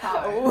fix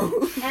cars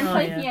and Oh,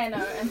 play yeah.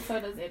 piano, and so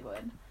does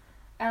Edward.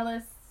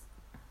 Alice.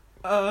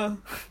 What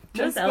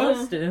does Jessica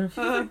Alice do?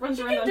 runs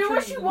She around can on do what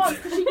trees she and wants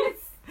stuff. because she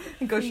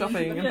gets. goes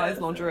shopping and Yeah.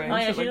 buys lingerie and Oh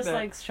yeah, shit she like just that.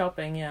 likes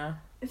shopping. Yeah.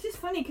 It's just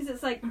funny because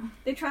it's like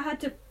they try hard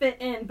to fit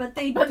in, but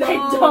they But don't. they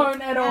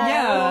don't at all.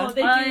 Yeah.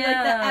 They do Oh, like the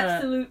yeah.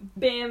 absolute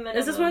bare minimum.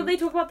 Is this where they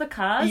talk about the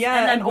cars? Yeah,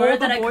 and that and all word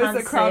the that I boys can't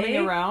are crowding say?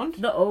 around.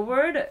 The O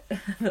word.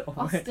 The O word.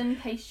 Austin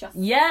Patience.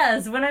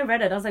 Yes, when I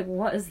read it, I was like,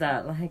 "What is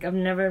that?" Like, I've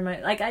never in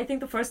my I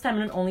think the first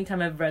time and only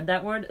time I've read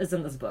that word is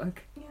in this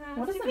book. Yeah,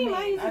 What does it Tiffany mean?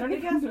 Meyer's I don't big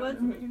even ass know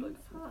words what it in means.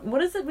 What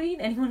does it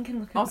mean? Anyone can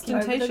look it up.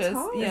 Ostentatious.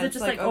 top? Yeah, Is it it's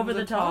just like over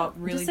the top?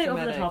 really just say over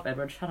dramatic. the top,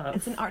 Edward. Shut up.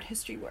 It's an art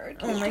history word.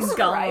 Oh my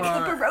Describe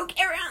God. the Baroque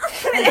era.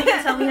 As you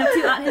can tell, we have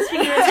two art history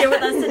nerds here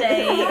with us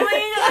today.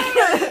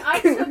 I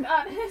took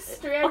art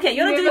history. I Okay,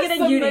 you're not doing it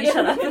in uni.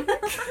 Shut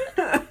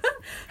up.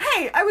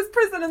 Hey, I was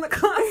present in the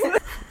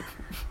class.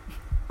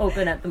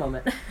 Open at the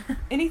moment.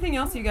 Anything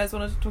else you guys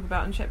wanted to talk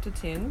about in chapter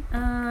 10?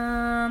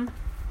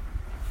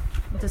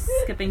 Just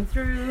skipping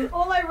through.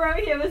 All I wrote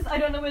here was I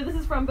don't know where this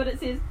is from, but it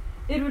says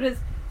Edward is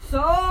so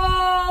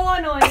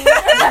annoying.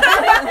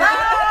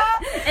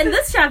 In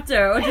this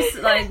chapter, or just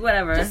like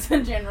whatever. Just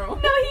in general.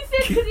 No, he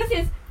says because he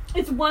says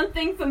it's one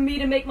thing for me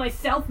to make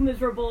myself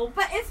miserable,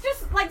 but it's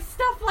just like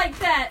stuff like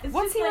that. It's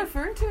What's just he like,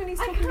 referring to when he's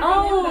I talking can't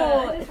about remember.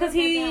 Oh, I just because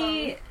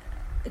wrote that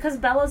because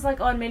Bella's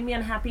like, oh, it made me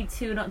unhappy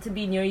too, not to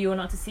be near you or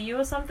not to see you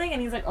or something, and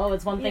he's like, oh,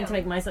 it's one thing to Yeah.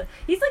 make myself.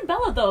 He's like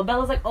Bella though.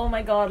 Bella's like, oh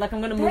my god, like I'm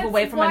gonna move That's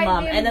away from my why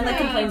mom, they're and then like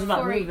made complains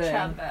about for each moving.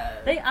 other.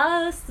 They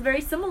are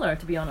very similar,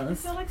 to be I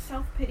honest. feel like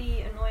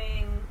self-pity,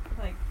 annoying,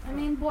 like. I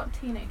mean, what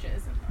teenager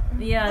isn't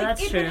though? Yeah, like,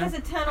 that's Edward true. has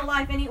eternal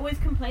life, and he always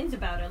complains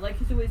about it. Like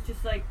he's always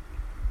just like,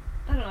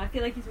 I don't know. I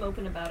feel like he's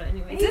moping about it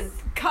anyway. Did About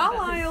his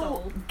Carlisle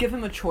soul. give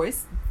him a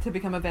choice to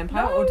become a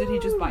vampire, or did he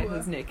just bite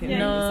his neck and Yeah.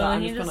 he was like,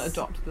 I'm No, just he going to just-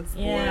 adopt this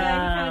boy?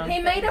 Yeah. He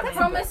made a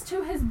promise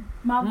to his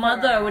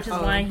mother. Which is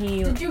Oh. why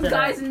he. Did you did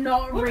guys it.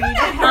 not read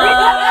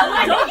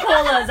it? Don't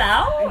call us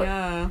out.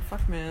 Yeah,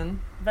 fuck man.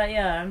 But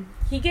yeah,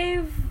 he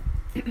gave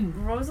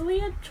Rosalie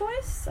a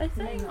choice. I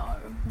think. No.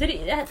 Didn't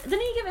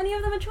he give any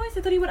of them a choice?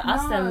 I thought he would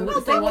ask No. them Well,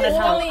 if they they wanted were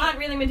help. only- aren't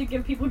really meant to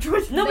give people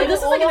choices. No, They but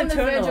this were is like all an on the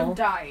verge eternal. of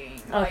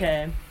dying. Like,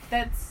 Okay.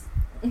 That's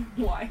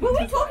why. Were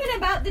we talking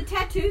about the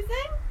tattoo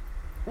thing?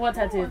 What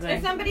tattoo If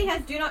thing? somebody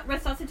has "Do not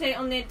resuscitate"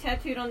 on their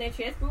tattooed on their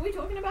chest, were we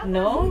talking about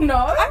No. No.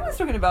 I was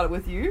talking about it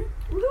with you.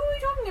 that? Who were we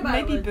talking about?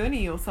 Maybe with?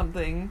 Bernie or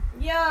something.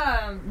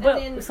 Yeah. And But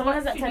then someone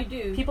has what that. should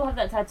you do? People have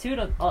that tattooed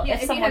on. Yeah, if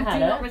if you someone have "Do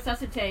had not it.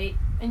 resuscitate,"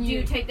 And do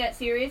you take that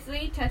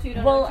seriously? Tattooed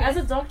on Well, your as a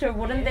chest? doctor,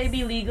 wouldn't they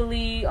be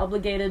legally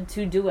obligated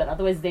to do it?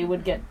 Otherwise, they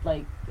would get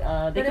like they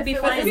But could if be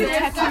it was fined. Is a it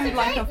tattooed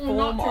like a Or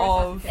not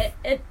form to of...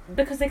 It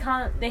because they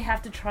can't. They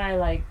have to try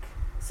like.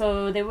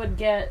 So they would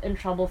get in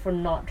trouble for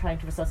not trying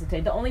to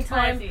resuscitate. The only Oh, I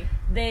time see.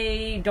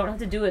 they don't have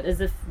to do it is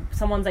if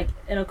someone's like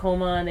in a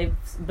coma and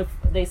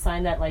they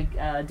sign that like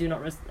do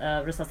not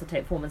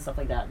resuscitate form and stuff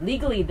like that.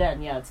 Legally,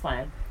 then yeah, it's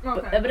fine.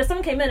 Okay. But if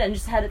someone came in and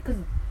just had it,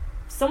 because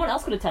someone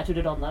else could have tattooed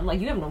it on them,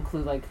 like you have no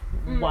clue like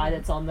why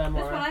that's on them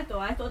That's or what I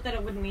thought. I thought that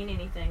it wouldn't mean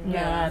anything.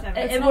 Yeah, Just have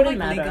it It's not wouldn't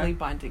like matter. legally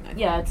binding, I think.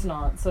 yeah, it's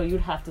not. So you'd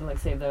have to like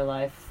save their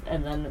life,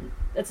 and then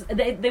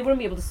they wouldn't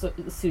be able to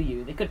sue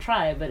you. They could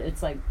try, but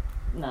it's like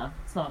nah,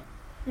 it's not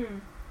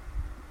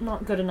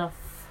not good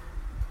enough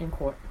in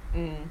court.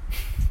 Mm.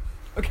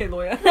 Okay,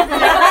 lawyer. The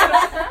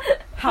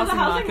Housing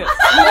market.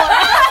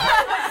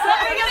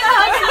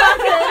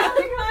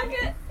 housing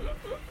market.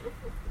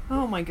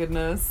 Oh my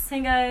goodness.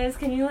 Hey guys,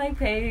 can you like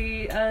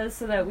pay us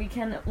so that we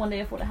can one day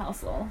afford a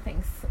house? Well,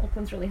 thanks.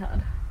 Auckland's really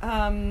hard.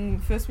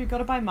 First we've got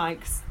to buy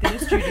mics, then a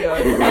studio,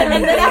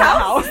 and then a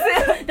house.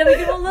 Then we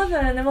can all live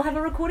in, and then we'll have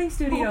a recording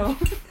studio.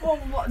 Well,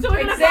 what, So we're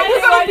gonna exactly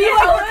buy what the you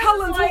Cullen told us,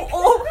 Cullens like- will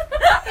all...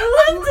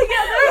 Live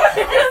together.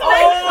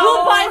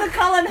 We'll buy the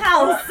Cullen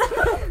house.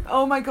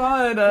 Oh my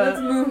god. Let's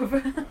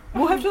move.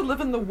 We'll have to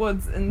live in the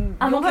woods, and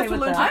I'm you'll okay have to with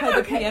learn that. to play I'm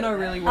the okay piano with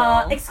really that.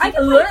 well. Excuse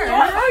learn.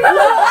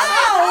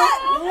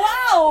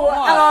 Wow.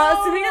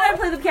 What? Serena and I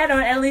play the piano,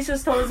 and Annalise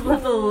just told us we'll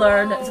have to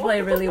learn to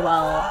play really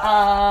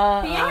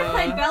well. Piano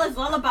played Bella's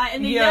lullaby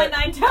in the Yeah. Year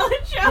 9 talent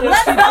show.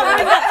 Let's not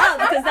bring that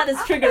up because that is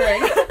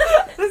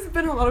triggering. There's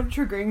been a lot of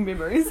triggering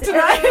memories It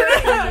tonight.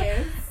 really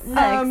is.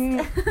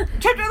 Next.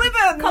 Chapter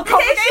 11.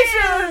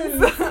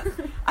 Complications.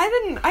 Complications.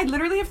 I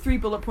literally have 3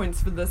 bullet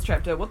points for this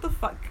chapter. What the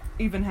fuck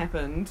even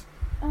happened?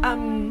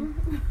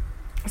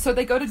 So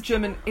they go to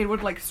gym and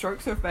Edward like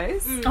strokes her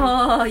face.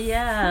 Oh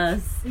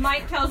yes.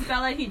 Mike tells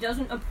Bella he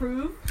doesn't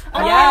approve.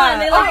 Oh, Yeah.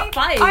 and they like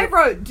fight. I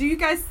wrote, do you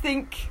guys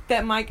think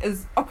that Mike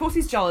is, of course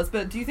he's jealous,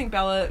 but do you think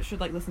Bella should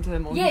like listen to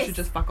him or he Yes. should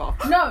just fuck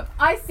off? No,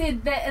 I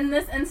said that in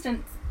this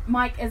instance,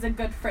 Mike is a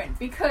good friend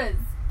because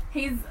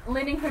he's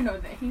letting her know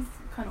that he's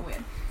kind of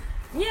weird.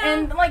 Yeah.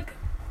 And like,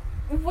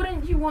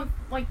 wouldn't you want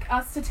like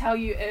us to tell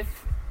you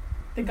if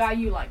the guy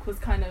you like was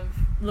kind of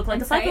Look like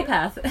insane? a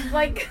psychopath.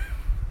 like?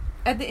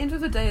 At the end of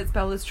the day, it's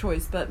Bella's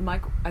choice, but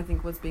Mike, I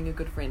think, was being a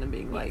good friend and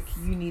being like,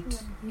 you need,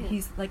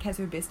 he's like, has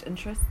her best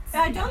interests.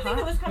 I don't think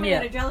it was coming Yeah.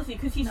 out of jealousy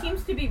because he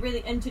seems to be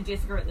really into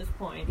Jessica at this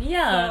point.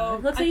 Yeah, So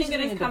looks I like think he's it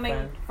being is a good coming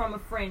friend. from a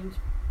friend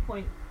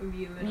point of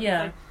view. And it's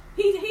Yeah. like,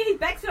 he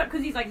backs it up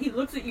because he's like, he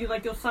looks at you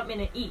like you're something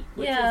to eat,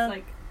 which Yeah. is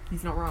like,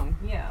 He's not wrong.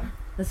 yeah.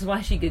 This is why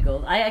she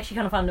giggled. I actually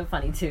kind of found it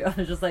funny too. I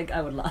was just like,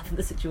 I would laugh at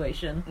the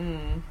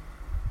situation.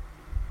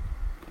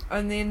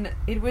 And then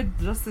Edward,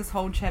 just this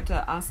whole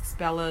chapter, asks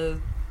Bella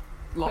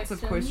lots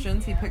of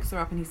questions. He yeah. picks her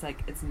up and he's like,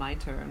 it's my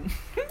turn.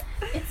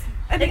 It's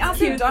And he It's asks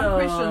her cute dumb though.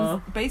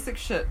 questions, basic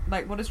shit,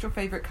 like, what is your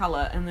favourite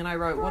colour? And then I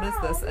wrote, what is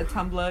this, a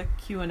Tumblr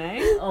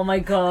Q&A? Oh my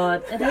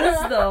god, it is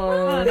I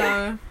though. don't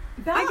know.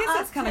 Bella I guess that's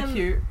asked kind of him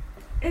cute.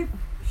 if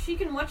she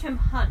can watch him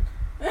hunt.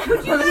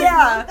 Would you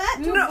Yeah. want that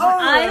to No. watch?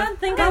 I don't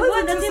think I Bella's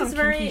would. That into seems some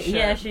very. kinky shit.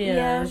 Yeah, she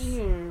Yeah. is.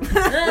 And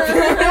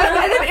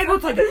then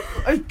Edward's like,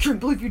 I can't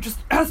believe you just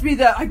asked me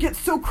that. I get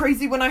so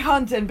crazy when I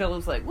hunt. And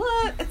Bella's like,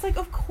 what? It's like,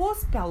 of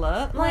course,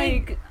 Bella.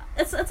 Like,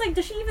 it's like,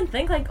 does she even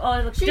think like,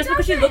 oh, look, She just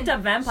because she doesn't. looked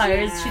at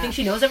vampires, she thinks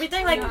she knows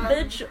everything? Like, Yeah.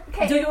 bitch,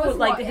 okay. do It was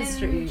like what, the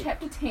history. in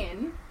chapter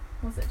 10.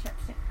 Was it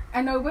chapter 10?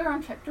 I know we're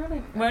on chapter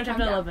 11. We're in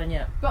chapter 11,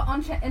 yeah. But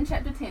in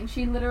chapter 10,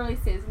 she literally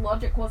says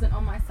logic wasn't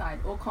on my side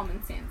or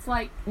common sense.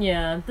 Like,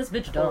 Yeah, this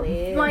bitch dumb.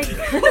 like. This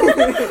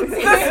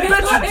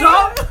bitch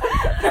dumb.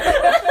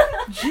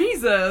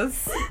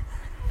 Jesus.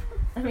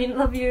 I mean,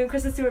 love you,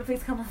 Kristen Stewart.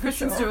 Please come on. the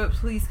Kristen show. Stewart,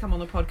 please come on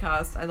the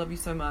podcast. I love you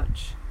so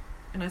much.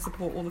 And I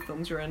support all the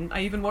films you're in.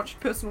 I even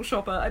watched Personal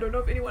Shopper. I don't know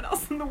if anyone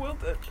else in the world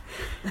did.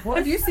 What?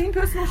 Have you seen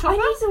Personal I Shopper?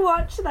 need to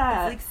watch It's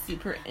that. like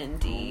super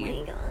indie. Oh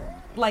my god.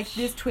 Like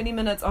there's 20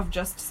 minutes of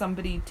just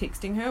somebody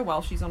texting her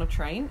while she's on a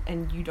train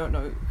and you don't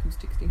know who's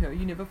texting her.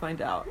 You never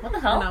find out. What the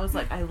hell? And I was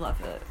like, I love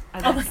it. I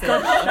Oh love my it.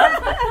 god,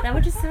 shut up. That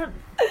would just sound.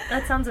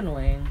 That sounds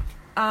annoying.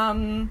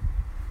 I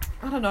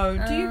don't know.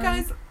 Do you Um,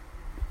 guys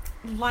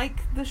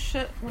like the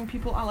shit when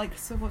people are like,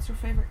 so what's your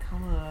favorite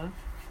color?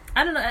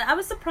 I don't know. I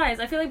was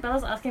surprised. I feel like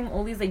Bella's asking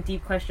all these like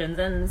deep questions,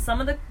 and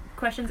some of the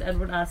questions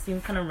Edward asked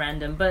seem kind of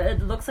random, but it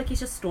looks like he's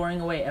just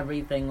storing away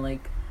everything,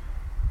 like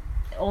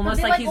almost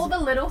They're like like he's. all the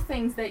little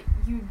things that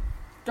you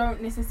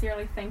don't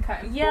necessarily think are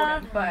important,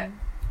 Yeah. but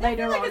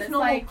later like on it's it's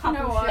normal like, you know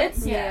couple what? shit.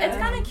 It's Yeah. it's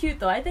kind of cute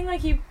though. I think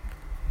like he.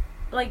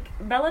 Like,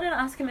 Bella didn't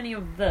ask him any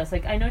of this.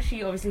 Like, I know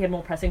she obviously had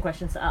more pressing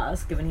questions to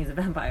ask, given he's a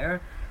vampire.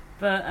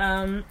 But,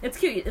 it's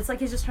cute. It's like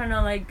he's just trying to,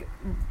 like,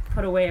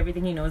 put away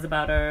everything he knows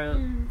about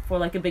her for,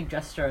 like, a big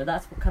gesture.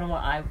 That's kind of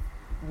what I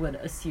would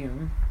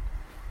assume.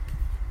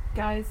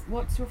 Guys,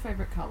 what's your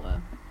favorite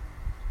color?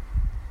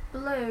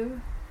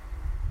 Blue,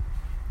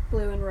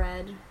 Blue and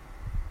red.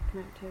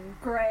 Connect to.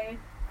 grey.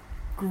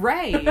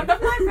 Gray.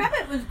 My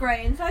rabbit was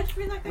grey, and so I just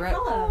really like the Right.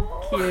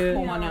 colour. Cute.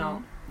 Pour one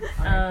out.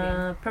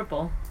 R.I.P.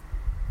 Purple.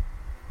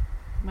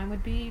 Mine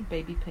would be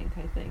baby pink,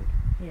 I think.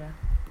 Yeah.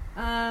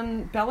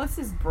 Bella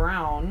says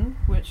brown,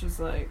 which is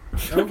like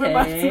Okay.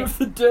 reminds me of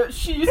the dirt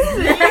she used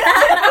to eat.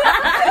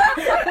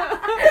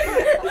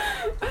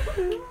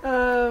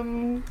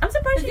 I'm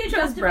surprised Is she it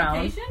chose brown.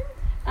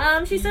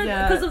 justification? She said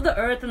Yeah. because of the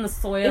earth and the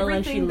soil,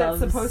 and she Everything that's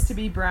loves. supposed to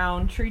be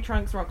brown, tree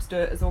trunks, rocks,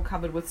 dirt, is all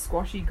covered with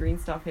squashy green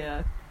stuff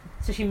here.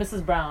 So she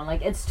misses brown.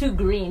 Like, it's too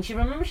green. She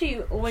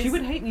always She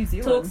would hate New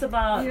Zealand. talks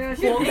about Yeah,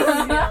 she folks hates New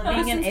Zealand. being an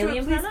Kristen Stewart,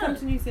 alien please planet. come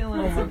to New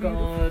Zealand. Oh It's my so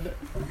beautiful. god.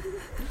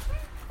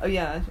 Oh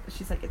yeah,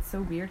 she's like, it's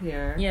so weird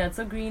here. Yeah, it's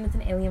so green. It's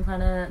an alien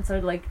planet. So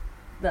like,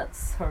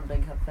 that's her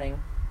big thing.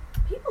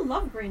 People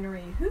love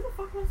greenery. Who the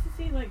fuck wants to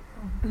see, like,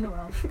 oh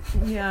well.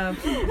 Yeah.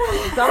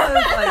 Bella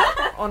is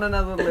like on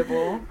another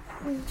level.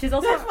 She's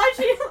also. That's why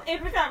she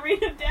Edward can't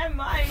read her damn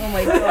mind. Oh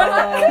my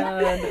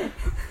god.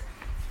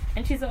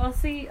 And she's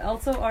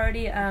also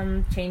already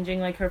changing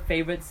like her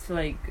favorites to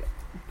like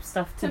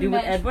stuff to To do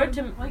with match Edward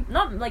him, to like-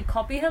 not like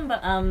copy him,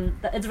 but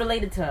it's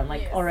related to him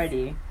like Yes.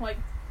 already. Like,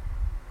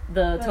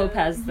 The The-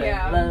 topaz thing.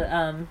 yeah.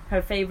 The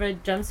her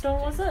favorite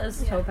gemstone was it?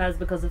 Is Yeah. topaz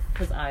because of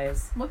his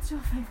eyes. what's your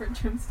favorite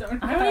gemstone?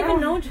 I don't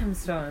even know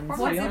gemstones. To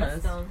What's be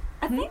honest. Everstone?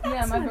 I think Yeah,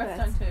 that's my my birthstone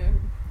birth.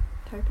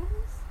 too.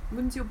 Topaz?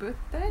 When's your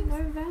birthday?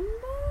 November?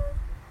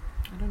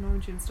 I don't know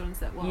gemstones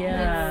that well.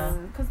 Yeah.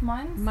 Because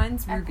mine's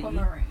Mine's ruby.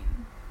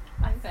 aquamarine,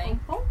 I think.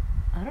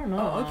 I don't know.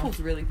 Oh, opal's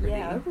really pretty.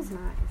 Yeah, Opal's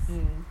nice.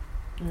 Mm.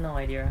 No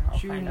idea. I'll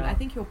June, find out. I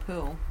think you're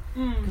pearl.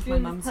 Because my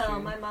mum's pearl.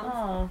 June. My mum's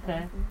Oh,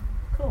 okay.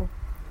 Cool.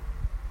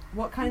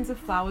 What kinds of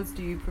flowers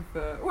do you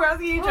prefer? We're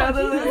asking each Oh,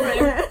 other the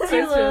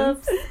same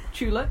questions. Tulips.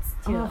 Tulips?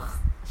 Tulips. Ugh,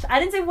 I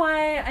didn't say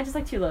why. I just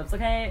like tulips.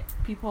 Okay.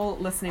 People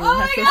listening Oh will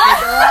my have to God.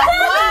 figure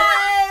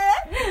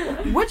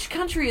out which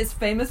country is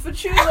famous for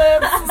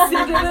tulips.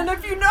 Send it in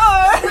if you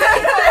know.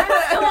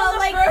 Well,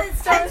 like the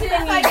statue is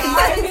like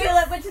Garden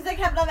Tulip, which is the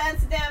capital of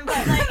Amsterdam, but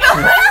like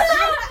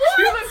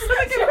Tulips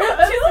for the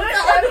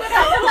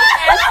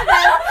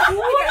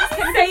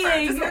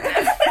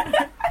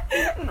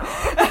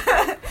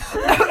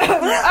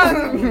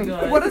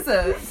what is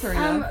it,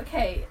 Serena?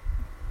 Okay.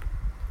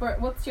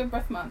 What's your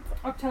birth month?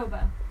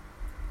 October.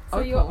 So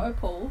Opal. you're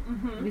Opal.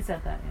 Mm-hmm. We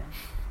said that, yeah.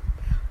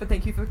 But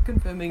thank you for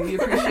confirming. We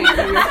appreciate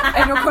you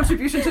and your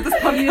contribution to this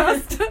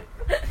podcast.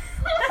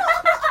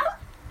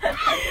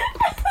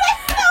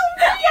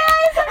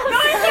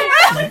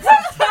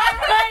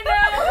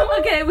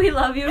 Okay, we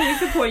love you. We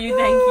support you.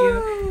 Thank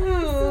you. A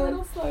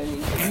little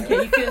slowly.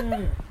 Okay, you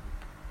can.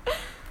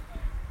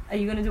 Are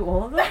you gonna do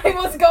all of them? I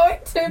was going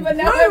to, but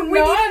now No, I'm we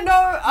not. need to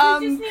know.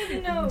 We just need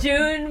to know.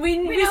 June. We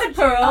know said June.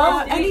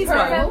 Pearl. and these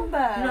Pearl.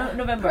 No,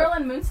 November. Pearl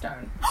and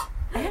Moonstone.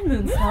 And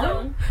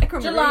Moonstone.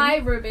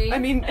 July, Ruby. I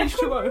mean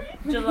H2O.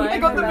 July. I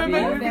got the November.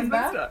 November movies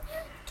November. mixed up.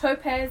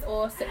 Topaz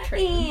or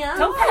Citrine. Yeah.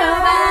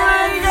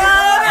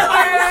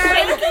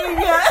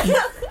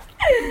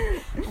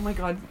 Oh my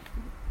god,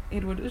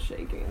 Edward is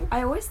shaking.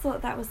 I always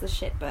thought that was the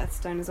shit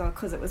birthstone as well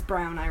because it was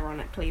brown,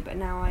 ironically. But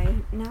now I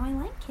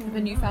like it. Have a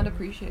newfound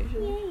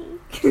appreciation. Yay.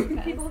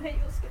 People hate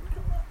your skin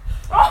color.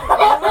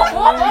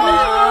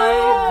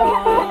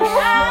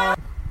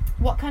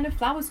 What kind of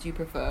flowers do you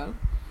prefer?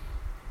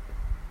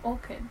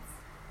 Orchids.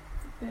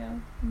 They're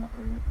not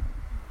really.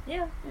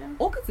 Yeah. Yeah.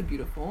 Orchids are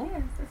beautiful.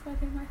 Yes, that's why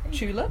they're my favorite.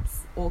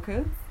 Tulips,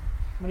 orchids.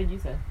 What did you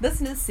say?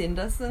 Listeners, send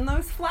us in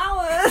those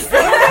flowers.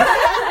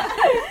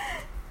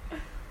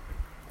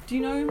 Do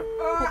you know?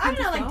 what I kinds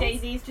don't know, of like flowers?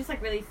 daisies, just like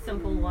really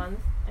simple ones,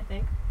 I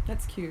think.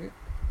 That's cute.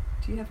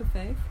 Do you have a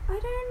fave? I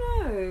don't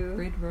know.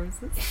 Red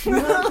roses.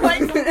 Yeah,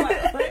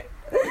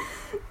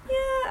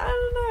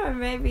 I don't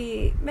know.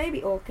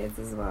 Maybe orchids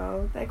as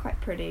well. They're quite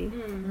pretty.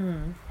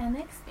 Mm. And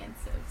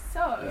expensive. So,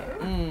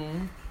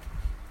 Mm.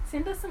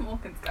 send us some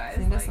orchids, guys.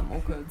 Send us Like, some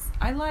orchids.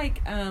 I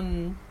like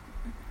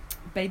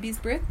baby's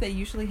breath. They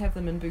usually have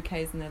them in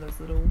bouquets and they're those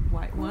little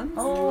white ones.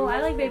 Oh,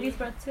 I like baby's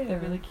breath too. They're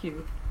really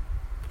cute.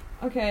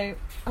 Okay,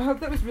 I hope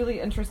that was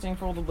really interesting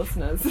for all the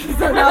listeners.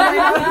 So now they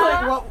know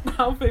like what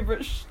our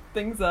favorite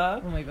things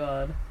are. Oh my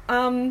god.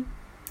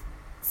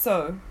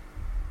 So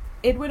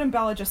Edward and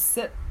Bella just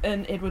sit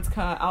in Edward's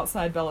car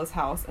outside Bella's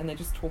house and they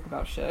just talk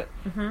about shit.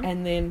 Mm-hmm.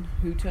 And then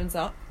who turns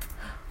up?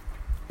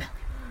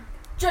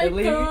 Jacob.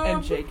 Billy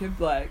and Jacob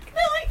Black.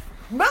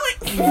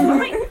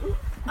 Billy!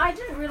 I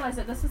didn't realize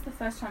that this is the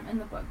first time in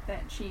the book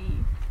that she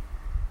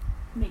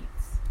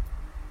meets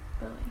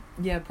Billy.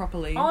 Yeah,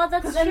 properly. Oh,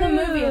 that's Because in the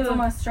movie, it's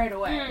almost straight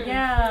away. Mm.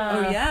 Yeah.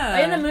 Oh, yeah.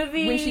 In the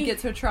movie. When she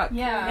gets her truck.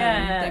 Yeah.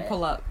 Yeah. They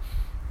pull up.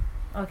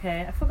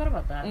 Okay, I forgot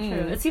about that. Mm.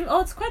 True. It seems. Oh,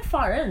 it's quite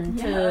far in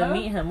to Yeah.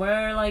 meet him.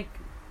 We're like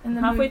In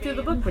the halfway movie, through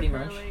the book, pretty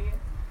much. really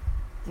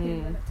 10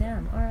 Mm. minutes.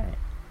 Damn. All right.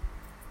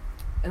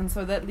 And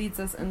so that leads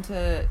us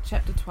into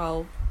chapter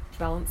 12,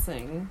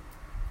 balancing.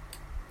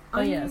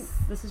 Oh yes,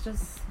 this is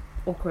just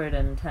awkward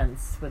and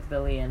tense with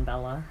Billy and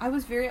Bella. I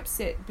was very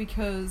upset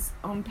because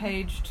on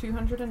page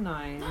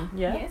 209,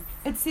 Yeah. Yes.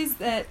 it says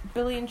that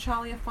Billy and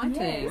Charlie are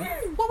fighting.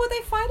 Yes. What were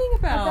they fighting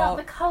about? About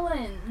the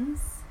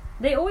Cullens.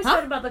 They always Huh?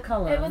 fight about the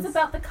Cullens. It was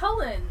about the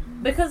Cullens.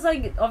 because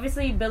like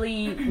obviously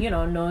Billy,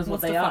 knows what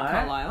What's they the fuck, are.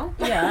 Carlisle?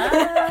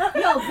 Yeah.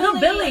 No,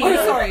 Billy. Oh,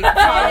 sorry.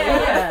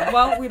 Yeah.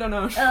 Well, we don't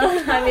know.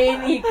 I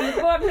mean, he could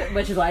go up,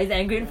 which is why he's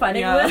angry and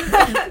fighting Yeah.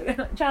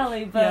 with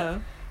Charlie.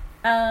 But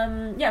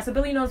Yeah. so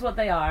Billy knows what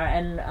they are,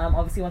 and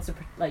obviously wants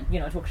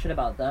to talk shit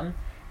about them.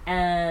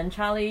 And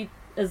Charlie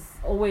is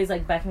always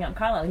like backing up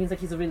Carlisle. He's like,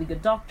 he's a really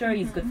good doctor.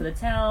 He's good for the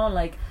town.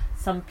 Like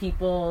some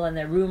people and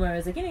their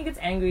rumors, like he gets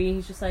angry.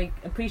 He's just like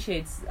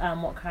appreciates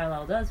what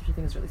Carlisle does, which I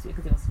think is really sweet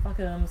because he wants to fuck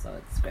him. So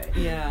it's great.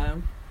 Yeah.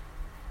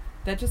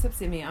 That just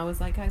upset me. I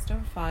was like, guys,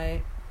 don't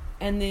fight.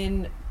 And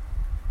then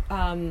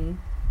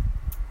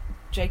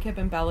Jacob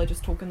and Bella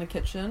just talk in the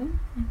kitchen.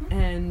 Mhm.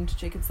 And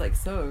Jacob's like,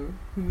 so,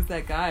 who was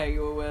that guy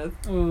you were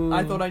with? Ooh.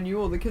 I thought I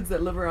knew all the kids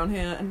that live around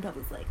here. And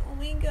Bella's like, oh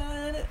my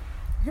god.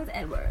 Who's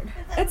Edward?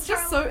 It's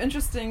just so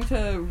interesting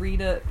to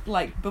read it,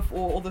 like,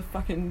 before all the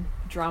fucking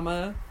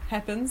drama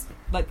happens.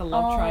 Like the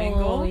love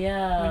triangle.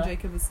 Yeah. When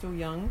Jacob is still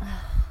young.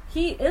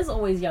 He is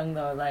always young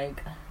though.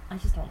 Like I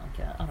just don't like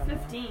it. I don't know.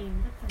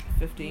 15. That's like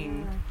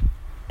 15.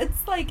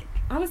 It's like,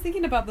 I was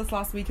thinking about this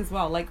last week as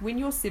well. Like, when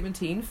you're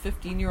 17,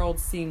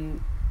 15-year-olds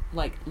seem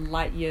like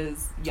light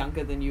years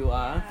younger than you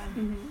are.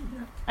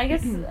 I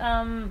guess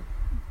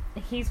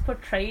he's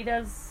portrayed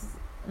as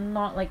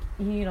not like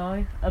a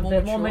More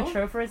bit more mature?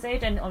 mature for his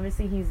age, and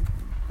obviously he's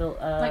built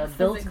Like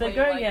built physically,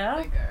 bigger. like,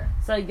 Yeah. bigger.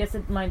 So I guess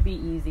it might be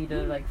easy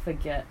to like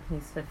forget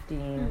he's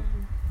 15.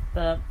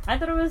 But I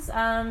thought it was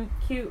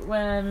cute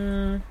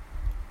when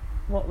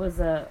what was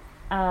it?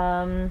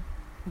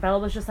 Bella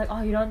was just like,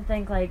 oh, you don't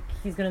think like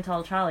he's gonna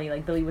tell Charlie?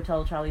 Like Billy would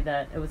tell Charlie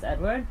that it was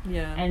Edward,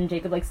 Yeah. and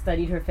Jacob like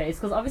studied her face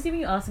because obviously when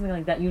you ask something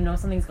like that, you know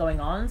something's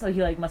going on. So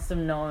he like must have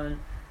known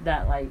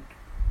that like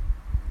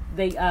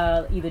they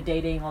either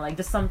dating or like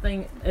just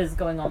something is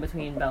going on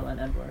between Bella and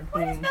Edward.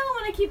 Why does Bella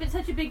want to keep it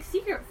such a big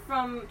secret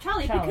from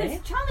Charlie? Charlie?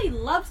 Because Charlie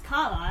loves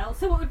Carlisle,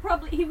 so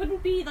he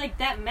wouldn't be like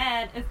that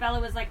mad if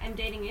Bella was like, I'm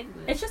dating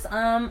Edward. It's just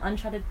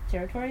uncharted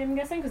territory, I'm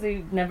guessing, because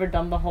they've never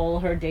done the whole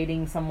her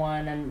dating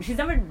someone, and she's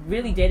never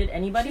really dated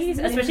anybody, She's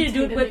never especially to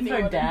do it dated with anyone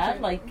her in dad,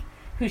 general. like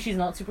who she's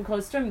not super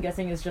close to. I'm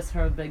guessing is just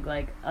her big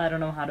like, I don't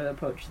know how to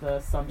approach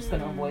this, so I'm just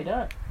gonna avoid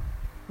it,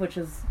 which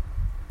is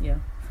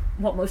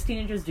what most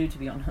teenagers do, to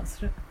be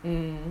honest.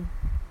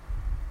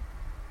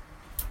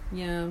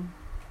 Yeah,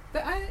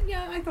 but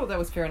I thought that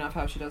was fair enough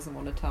how she doesn't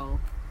want to tell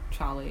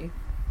Charlie.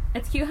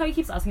 It's cute how he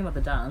keeps asking about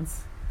the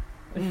dance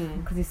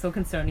because he's so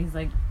concerned. He's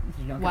like,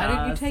 Why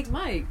didn't you take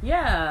Mike?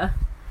 Yeah,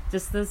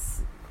 just the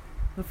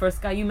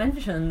first guy you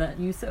mentioned that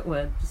you sit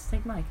with. Just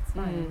take Mike. It's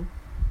fine.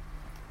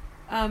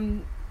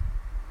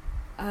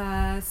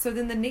 So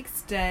then the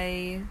next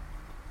day,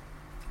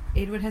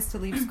 Edward has to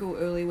leave school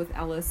early with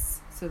Alice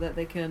so that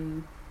they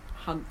can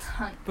hunt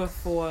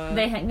before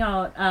They hang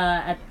out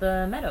at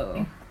the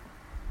meadow.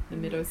 the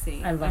meadow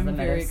scene. I love I'm the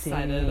meadow very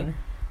excited. scene.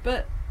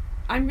 But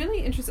I'm really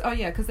interested. Oh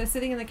yeah, because they're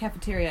sitting in the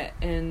cafeteria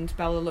and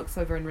Bella looks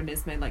over and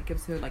Renesmee like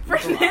gives her like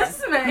evil eyes.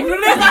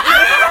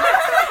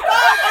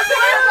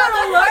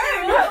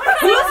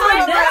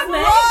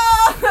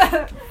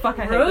 Fuck,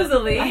 I hate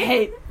Rosalie. I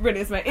hate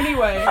Renesmee.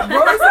 Anyway,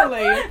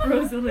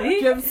 Rosalie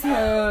gives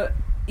her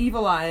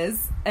evil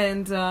eyes,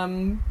 and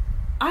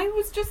I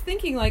was just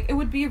thinking like it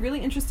would be a really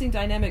interesting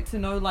dynamic to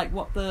know like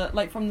what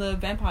from the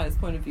vampire's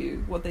point of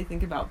view what they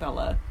think about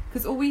Bella,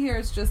 because all we hear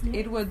is just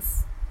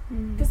Edward's.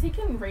 Because he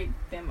can read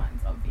their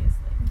minds, obviously.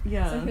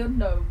 Yeah. So he'll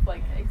know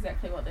like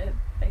exactly what they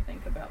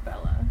think about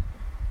Bella.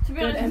 To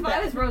be honest, And if I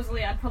that- was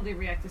Rosalie, I'd probably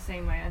react the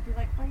same way. I'd be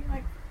like, why are you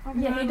like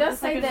fucking Yeah, he around does with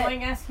say this, that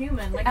annoying ass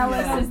human. Like,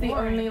 Alice he's so is the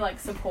boring. only like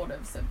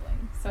supportive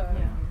sibling. So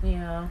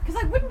Yeah.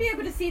 Because I wouldn't be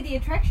able to see the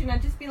attraction.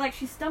 I'd just be like,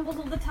 she stumbles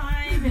all the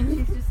time, and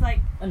she's just like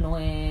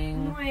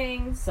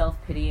annoying.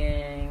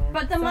 Self-pitying.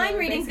 But the So mind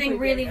reading basically thing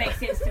really weird. makes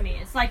sense to me.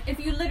 It's like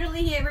if you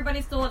literally hear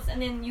everybody's thoughts and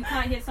then you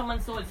can't hear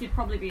someone's thoughts, you'd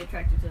probably be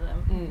attracted to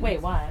them.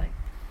 Wait, why?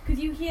 Because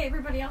you hear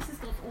everybody else's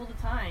thoughts all the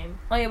time.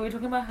 Oh yeah, we were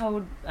talking about how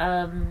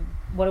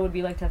what it would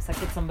be like to have sex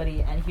with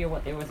somebody and hear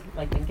what they were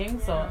like thinking.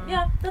 So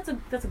yeah, that's a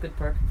good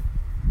perk.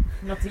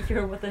 Not to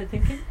hear what they're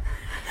thinking.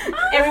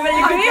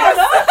 Everybody agree or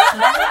no?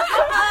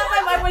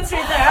 My mind went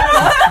straight there.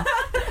 I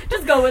don't know.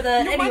 Just go with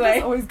it. Your mind Anyway.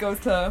 just always goes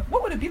to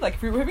what would it be like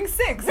if we were having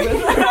sex with?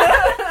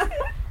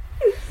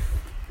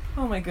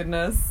 Oh my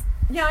goodness.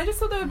 Yeah, I just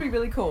thought that would be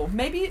really cool.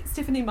 Maybe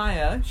Stephanie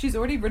Meyer, she's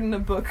already written a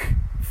book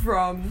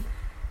from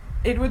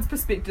Edward's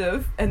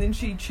perspective and then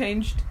she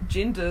changed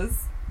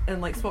genders and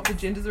like swapped the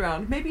genders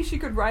around. Maybe she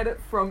could write it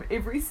from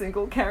every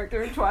single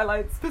character in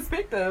Twilight's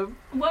perspective.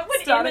 What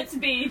would Starting- Emmett's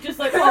be? Just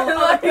like, Oh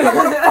my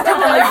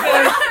god.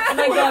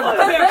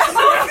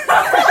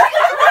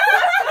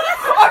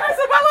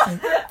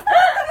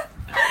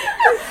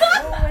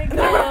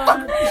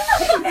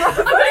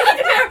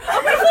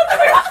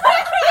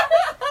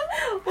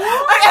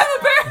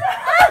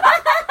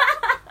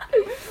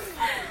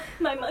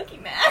 my monkey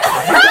man.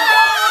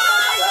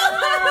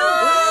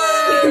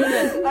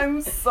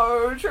 I'm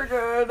so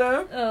triggered.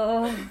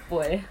 Oh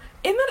boy.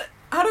 Emmett,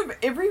 out of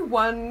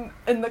everyone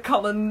in the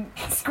Cullen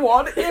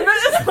squad, Emmett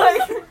is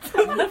like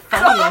the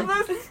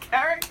dumbest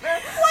character.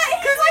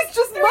 Because he's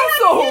just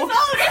muscle.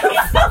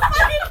 He's so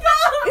fucking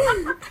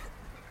dumb.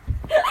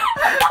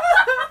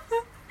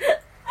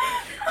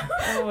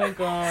 Oh my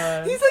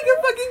god. He's like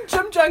a fucking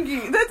gym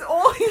junkie. That's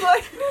all he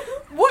like.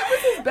 What was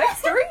his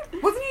backstory?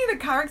 Wasn't he in a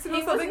car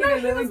accident or something and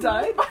he nearly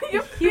died?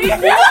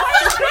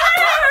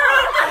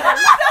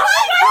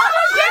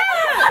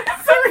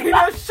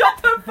 Serena, shut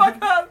the fuck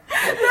up.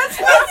 That's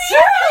not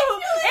true.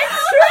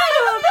 It's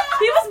true.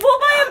 He was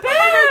pulled by a bear.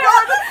 Oh my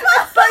god,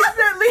 that's like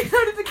that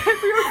Leonardo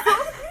DiCaprio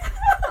film.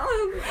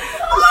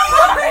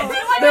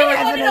 There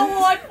was an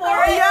award for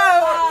it.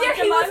 Yeah.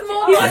 He was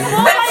more. He was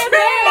pulled by a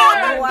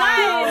bear.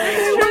 Wow.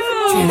 It's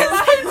true. I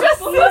just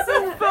saw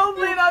some film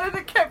Leonardo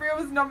DiCaprio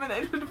was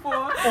nominated for.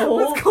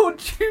 Oh. It's called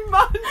Too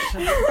Much. That's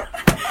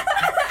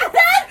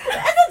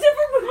a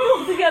different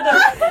movie together.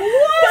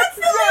 That's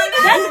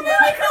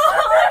really cool.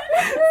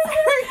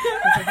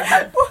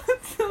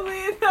 What's the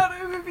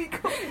Leonardo movie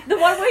called? The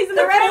one where he's in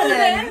the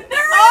Revenant. I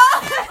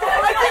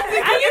keep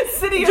thinking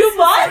Insidious.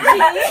 Jumanji.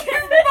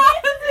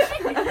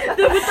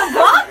 With the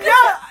rock.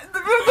 Yeah, the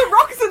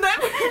rocks in that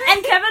movie.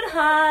 And Kevin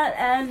Hart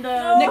and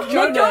Nick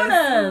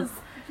Jonas.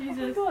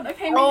 Jesus. Oh,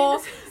 okay, maybe Oh,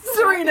 this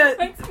Serena,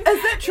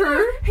 is that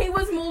true? he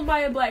was mauled by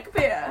a black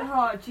bear,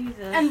 Oh Jesus.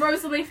 and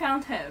Rosalie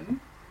found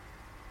him.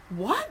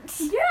 What?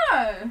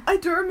 Yeah, I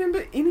don't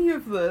remember any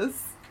of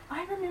this.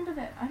 I remember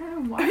that. I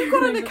don't know why. Who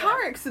got in a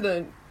car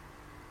accident?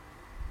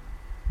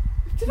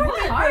 Did I What?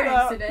 make Car that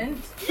up? accident.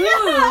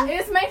 Yeah.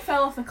 Esme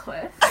fell off a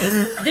cliff. Did he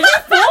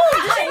fall?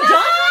 Did he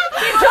jump?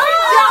 He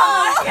jumped.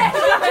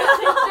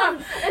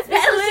 It's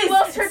because she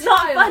lost her It's not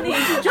child. funny.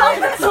 She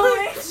jumped.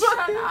 Shut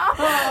up.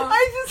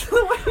 I just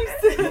the way you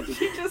said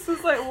she just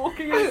was like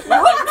walking and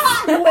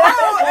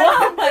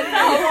Oh my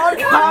god.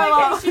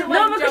 Carla. She, No,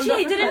 like, because jumped off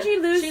a didn't cliff. she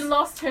lose? She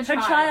lost her Her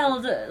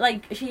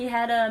like she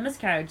had a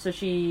miscarriage, so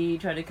she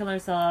tried to kill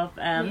herself,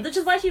 Yes. which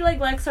is why she like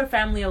likes her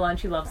family a lot. And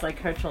she loves like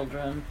her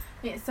children.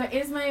 Yeah, so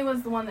Esme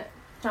was the one that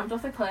jumped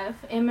off the cliff.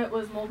 Emmett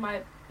was mauled by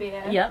a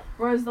bear. Yep.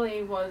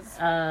 Rosalie was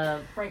Uh,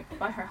 raped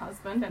by her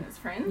husband and his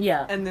friends.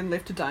 yeah. And then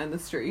left to die in the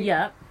street.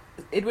 Yep.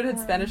 Edward had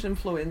Spanish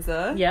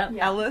influenza. Yep.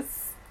 Yeah.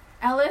 Alice.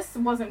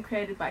 wasn't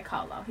created by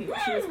Carlisle. She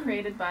was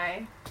created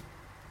by...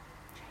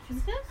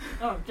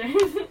 Oh,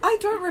 James. I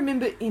don't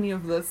remember any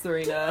of this,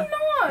 Serena.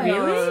 No!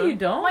 Really? You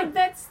don't? Like,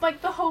 that's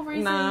like the whole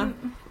reason... Nah.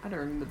 I don't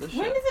remember this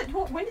When shit.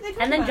 when did they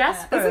talk And then about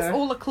Jasper. Is this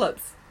all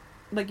Eclipse?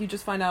 Like, you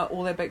just find out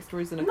all their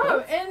backstories in No,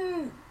 Eclipse?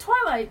 in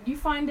Twilight, you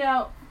find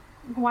out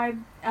why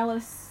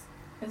Alice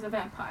is a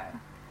vampire.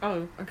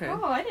 Oh, okay. that?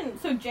 Oh, I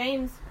didn't. So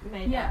James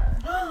made Yeah.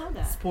 that. I didn't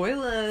know that.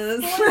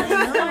 Spoilers.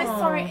 know.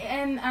 Sorry,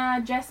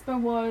 and Jasper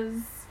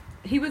was...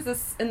 He was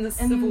in the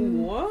Civil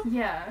War.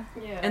 Yeah.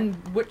 Yeah. And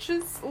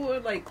witches, or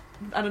like,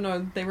 I don't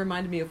know, they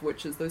reminded me of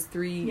witches. Those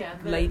three Yeah,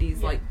 ladies,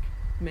 yeah. like,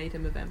 made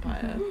him a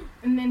vampire.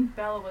 And then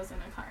Bella was in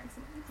a car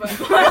accident. But,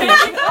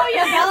 oh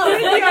yeah, Bella. I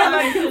think I,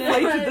 like,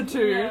 Yeah. conflated the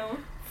two. Yeah.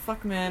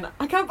 Fuck, man.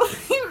 I can't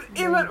believe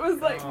Emmett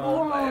was, like,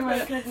 Oh, by a my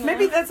bear. goodness.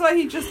 Maybe that's why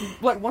he just,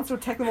 like, wants to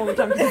attack them all the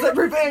time, because he's like,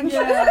 revenge!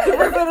 Yeah.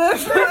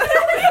 Revenge!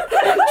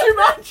 Too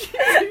much!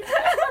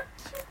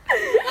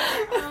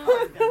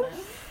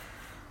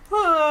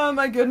 Oh,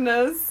 my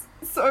goodness.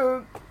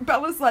 So,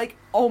 Bella's like,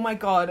 oh my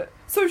god.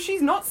 So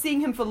she's not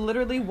seeing him for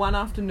literally one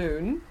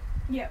afternoon.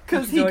 yeah.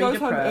 Because She's he already goes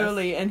home depressed.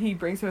 early and he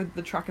brings her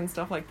the truck and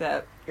stuff like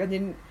that. And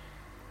then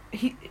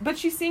but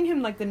she's seeing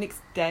him like the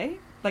next day,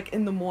 like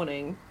in the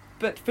morning.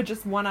 But for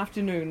just one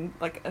afternoon,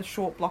 like a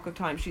short block of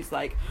time, she's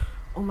like,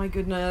 oh my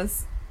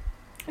goodness.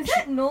 Is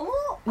that normal?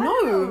 I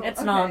No, don't know.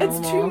 It's not It's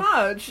normal. too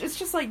much. It's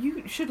just like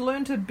you should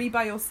learn to be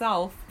by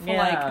yourself for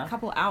like Yeah. a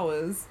couple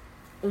hours.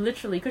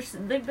 Literally, because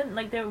they've been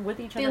like they're with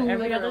each They're other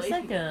every other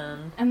literally-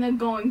 second. And they're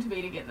going to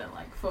be together,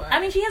 like, for... I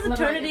mean, she has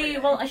literally eternity. every day.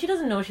 Well, she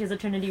doesn't know she has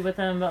eternity with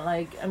him, but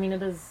like, I mean,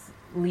 it is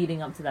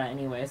leading up to that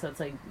anyway. So it's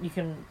like you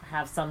can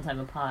have some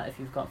time apart if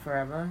you've got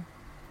forever.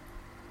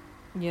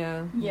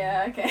 Yeah.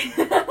 Yeah, okay.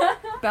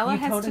 Bella You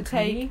has told to a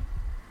take.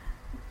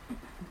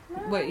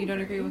 No, Wait, you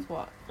don't agree with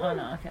what? Oh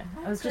no, okay.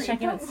 I was just Agree.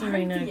 checking that Don't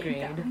Serena worry,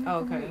 agreed. darling. Oh,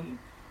 okay. Agree.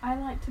 I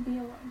like to be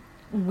alone.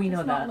 We know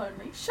It's not that.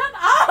 lonely. Shut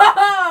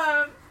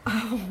up!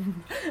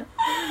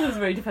 It was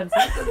very defensive.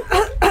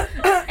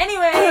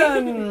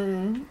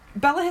 Anyway,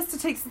 Bella has to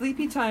take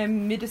sleepy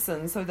time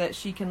medicine so that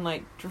she can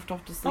like drift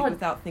off to sleep Oh.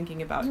 without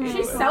thinking about She's Edward.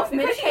 She's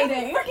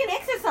self-medicating. Freaking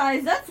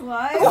exercise. That's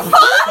why.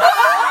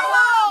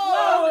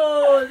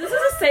 whoa, this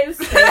is a safe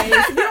space.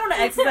 If you don't want to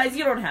exercise,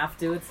 you don't have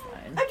to. It's fine.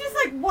 I'm just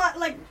like, what?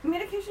 Like,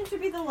 medication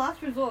should be the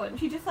last resort. And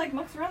she just like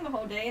mucks around the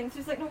whole day, and it's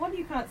just like, no wonder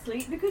you can't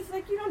sleep because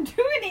like you don't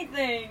do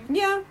anything.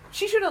 Yeah,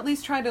 she should at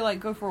least try to like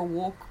go for a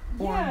walk.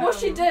 Or... Yeah. Well,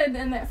 she did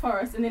in that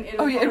forest, and then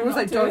Edward Oh yeah, it was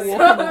like told don't her walk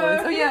not in the to,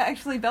 woods. so- Oh yeah,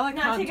 actually Bella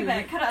No, can't take do it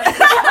back. that. Cut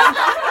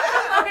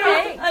out.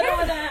 Okay. I don't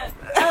want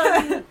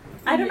that.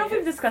 I don't know if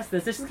we've discussed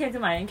this. This just came to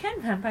mind.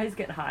 Can vampires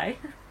get high?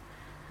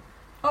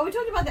 Oh, we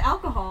talked about the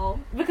alcohol.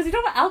 Because we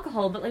talk about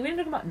alcohol, but like we didn't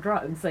talk about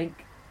drugs.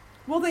 Like,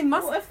 Well, they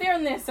must. Well, if they're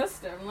in their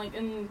system, like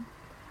in...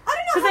 I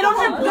don't know. because they how don't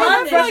have the They whole blood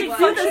have thing rushing like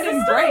through works. the functioning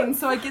system. brains,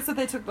 so I guess if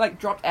they took like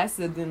dropped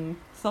acid, then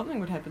something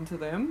would happen to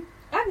them.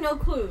 I have no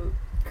clue.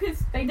 Because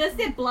does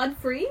their blood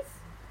freeze?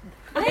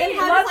 They Then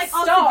how blood does like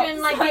stops,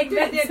 oxygen like like,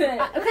 get to that's their?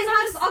 it. Because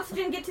how does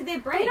oxygen get to their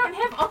brain? They don't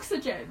have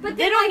oxygen. But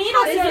They then, don't like, need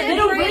how does oxygen. their They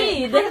don't brain-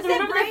 breathe. how They does have to their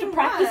remember they have to brain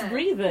practice work?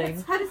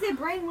 breathing. How does their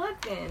brain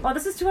work then? Oh,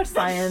 this is too much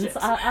science. Shit.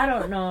 I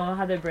don't know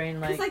how their brain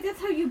Because like. that's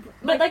how you.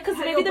 But like, because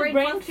how maybe your the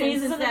brain functions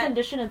freezes is in the that-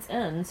 condition it's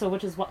in, so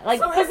which is why, like,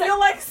 so because if you're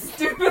like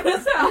stupid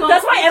as hell.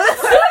 that's why Emma's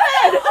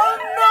stupid.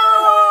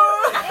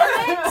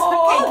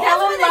 Oh, That's why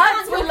Callum they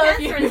Lutz, can't we cure love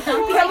you. cancer and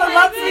stuff. Kevin Like,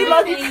 Lutz, they we do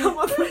love you. things- Come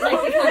on.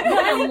 Like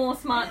because I'm more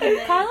smart than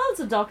they. Kyle's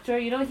a doctor,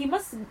 you know, he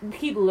must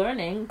keep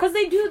learning because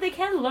they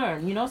can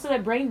learn, you know, so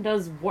their brain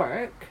does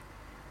work.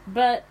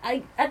 But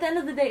at the end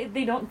of the day,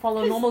 they don't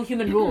follow normal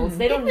human rules.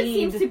 They don't Edward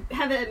need. seems to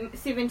have a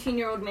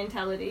 17-year-old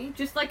mentality,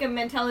 just like a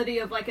mentality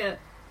of like a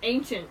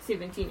ancient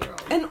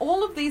 17-year-old. In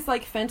all of these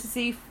like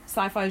fantasy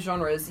sci-fi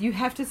genres, you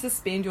have to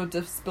suspend your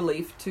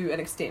disbelief to an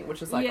extent,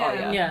 which is like, oh Yeah.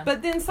 yeah. Yeah.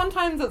 But then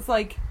sometimes it's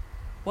like,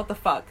 what the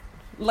fuck?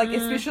 Like,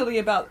 especially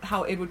about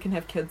how Edward can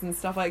have kids and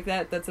stuff like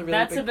that. That's a really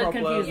That's big a bit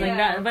problem. confusing. Yeah.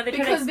 That, but they try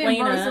to Because then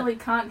explain it. Rosalie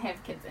can't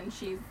have kids, and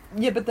she's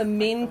Yeah, but the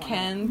men the one.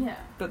 can, Yeah.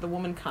 but the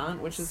woman can't,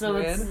 which is So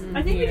weird. it's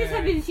I think we just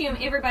have to weird. assume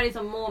everybody's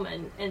a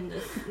Mormon in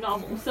this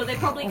novel, so they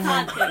probably Oh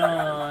my can't.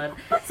 god.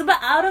 So, but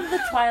out of the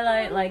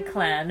Twilight like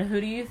clan,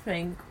 who do you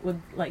think would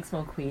like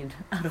smoke weed?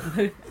 Out of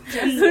the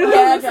who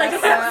looks like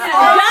a Jasper,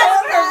 right?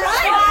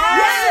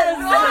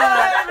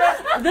 Yes.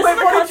 This Wait, is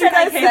the what did you content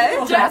I guys came say?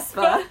 for.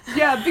 Jasper.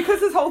 Yeah, because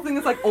his whole thing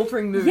is like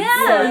altering moods. So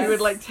Yes. you would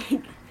like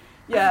take.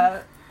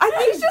 Yeah. I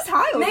think he's just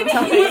high all Maybe the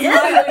time. he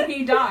is when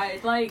he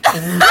died. Like,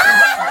 Civil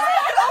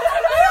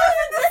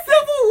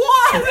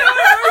War.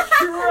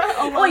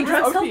 Oh, he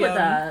drugs help with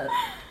that.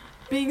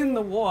 being in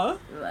the war.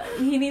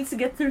 He needs to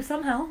get through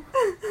somehow.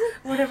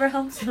 Whatever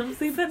helps him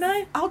sleep at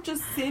night. I'll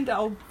just send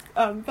our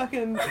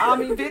fucking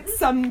army vets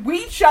some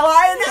weed, shall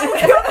I? And then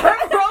we'll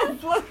have no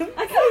problem.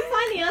 I couldn't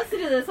find the answer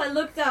to this. I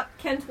looked up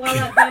can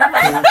Twilight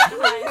vampires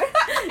die?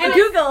 And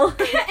Google. And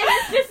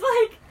it's just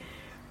like,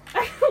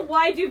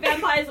 why do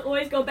vampires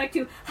always go back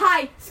to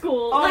high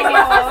school? Like, it's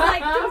just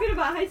like talking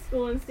about high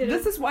school instead of...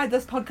 This is why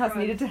this podcast Right.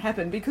 needed to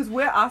happen, because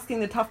we're asking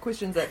the tough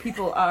questions that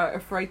people are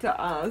afraid to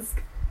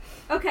ask.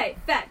 Okay,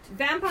 fact.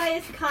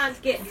 Vampires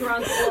can't get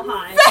drunk or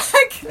high.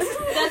 Fact!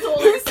 That's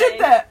all Who I'm said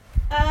saying. that?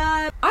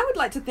 I would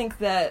like to think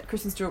that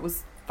Kristen Stewart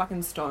was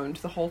fucking stoned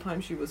the whole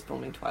time she was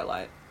filming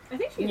Twilight. I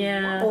think she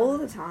Yeah. All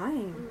the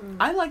time.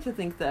 I like to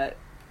think that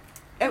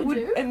it You would.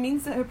 do? It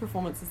means that her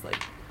performance is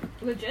like,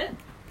 legit.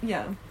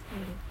 yeah.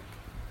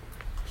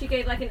 She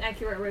gave like an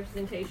accurate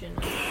representation.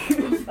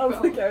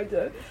 Of the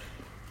character.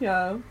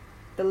 Yeah.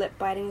 The lip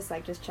biting is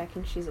like just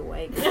checking she's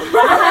awake. You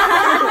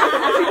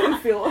can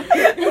feel her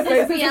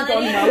face is just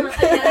on Reality.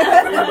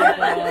 Novocaine.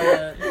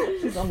 Yeah.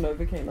 She's on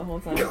Novocaine the whole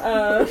time.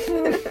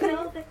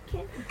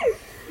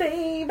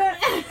 Baby.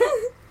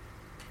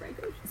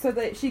 So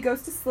that she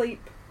goes to sleep,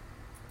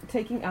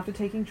 after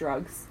taking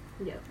drugs.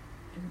 Yep.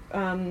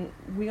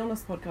 We on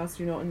this podcast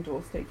do not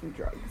endorse taking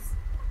drugs.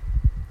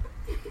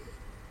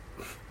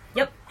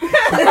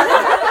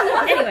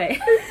 Anyway.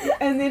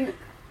 And then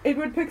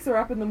Edward picks her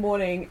up in the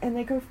morning, and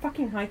they go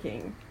fucking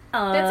hiking.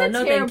 That's a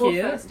no, terrible thank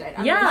you. first date.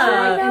 I'm Yeah.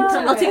 not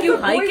sure. I'll take you The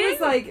boy hiking? was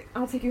like,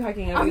 I'll take you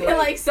hiking. I'm I'd be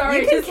like, sorry,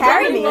 You can just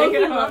carry don't me. look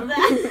at I love him.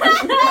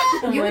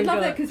 that. Oh you my would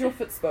love that God. because you're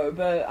Fitspo,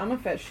 but I'm a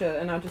fat shit,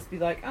 and I'll just be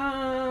like,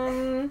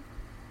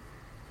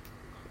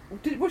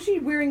 was she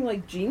wearing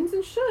like jeans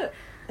and shit?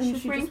 And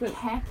She's she wearing just went,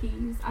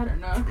 khakis. I don't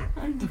know.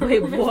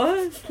 Wait,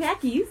 what?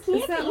 khakis?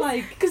 Is that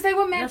like? Because they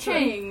were That's what-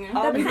 matching.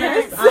 Army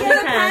pants. pants? Army Yeah,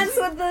 the pants. pants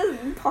with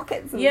the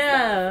pockets and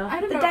Yeah. I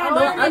don't The know. dad- All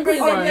I the remember ugly is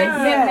that ones.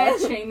 they're Yeah.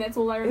 matching. That's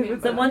all I remember.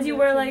 The ones you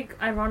wear, like,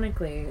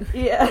 ironically. stuff.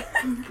 Yeah.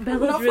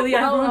 Bella's Not really for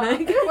Bella.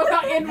 ironic. What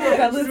about Edward?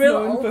 Bella's real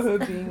known old. for her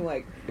being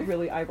like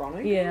really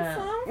ironic. Yeah.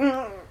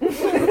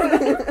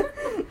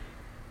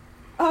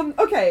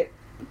 Okay.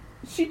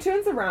 She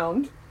turns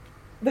around.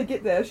 They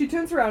get there. She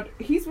turns around.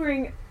 He's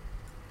wearing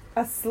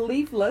a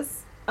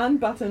sleeveless,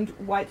 unbuttoned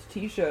white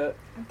t-shirt.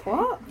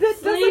 What? That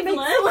doesn't make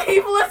Sleeveless.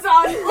 Sleeveless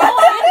on.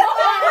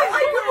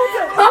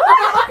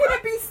 How can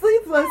it be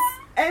sleeveless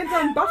and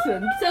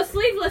unbuttoned? So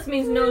sleeveless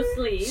means no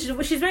sleeves.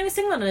 She's wearing a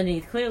singlet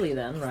underneath, clearly,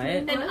 then, right?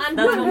 And That's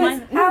unbuttoned. what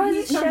mine. How he,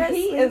 is his shirt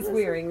he is sleeveless?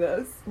 wearing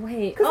this.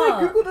 Wait. Because I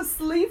Oh. googled a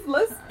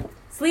sleeveless.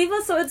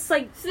 Sleeveless, so it's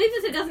like.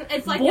 Sleeveless, it doesn't.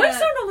 It's like Boys a,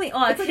 don't normally.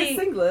 Oh, It's like a actually.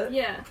 singlet.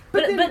 yeah. But,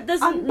 But- then but there's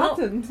no-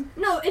 unbuttoned.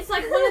 No, it's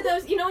like one of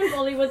those. You know, in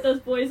Bollywood, those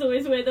boys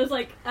always wear those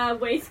like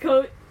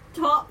waistcoat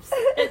tops.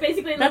 It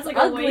basically looks That's like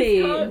ugly.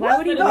 a waistcoat. Why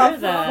would he but wear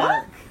it's-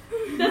 that?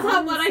 That's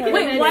not what I can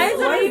Wait, imagine. why is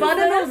it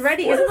unbuttoned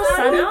already? Isn't the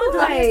sun out? Do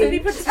I have to be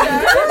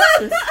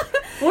protected?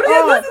 What does Oh.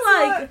 it look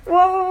like?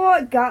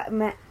 What? Gut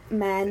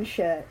man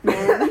shirt.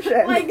 Man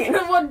shirt. Like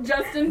what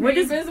Justin We're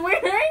just- Bieber's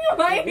wearing.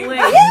 Like, Wait, show me!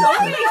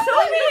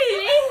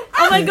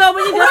 Oh my god,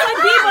 when you just like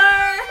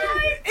Bieber!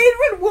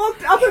 Edward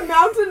walked up a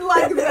mountain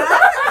like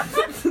that.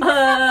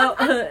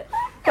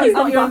 He's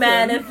not your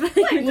man if you're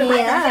doing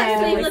Yeah.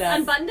 something like Sleeveless that.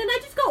 unbuttoned, and I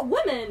just got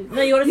women.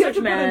 No, you gotta You have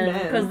search to put in man.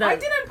 man. Because I that.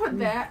 didn't put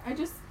that. I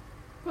just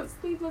put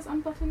sleeveless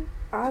unbuttoned.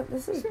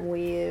 This is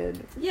weird.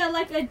 Yeah,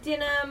 like a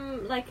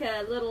denim, like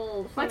a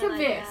little. Like a something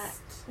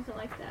vest. Something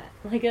like that.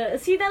 Like a.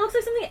 See, that looks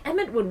like something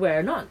Emmett would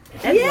wear, not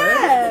Edward.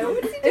 Yeah.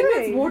 What is he Edward's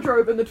doing?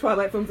 wardrobe in the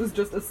Twilight films is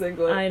just a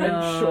singlet I and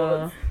know.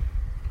 shorts.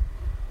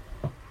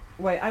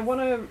 Wait, I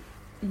want to.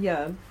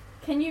 Yeah,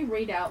 Can you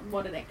read out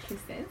what it actually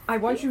says? I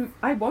won't you.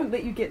 I won't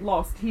let you get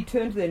lost. He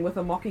turned then with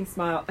a mocking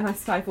smile, and I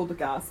stifled a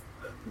gasp.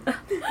 You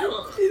have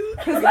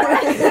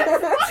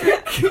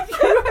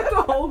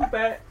to hold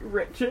back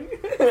retching.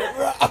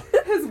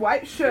 His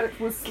white shirt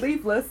was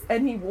sleeveless,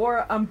 and he wore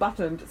it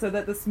unbuttoned, so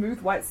that the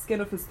smooth white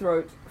skin of his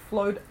throat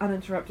flowed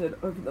uninterrupted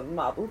over the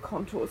marble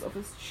contours of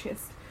his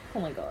chest. Oh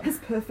my god. His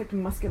perfect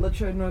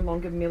musculature no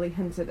longer merely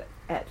hinted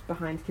at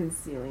behind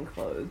concealing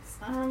clothes.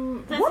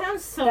 That What?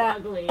 sounds so That-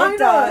 ugly. I know.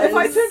 does. If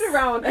I turned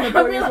around and a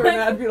boy was wearing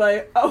that, I'd be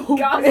like, "Oh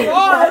God.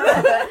 God,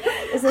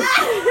 Is it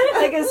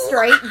like a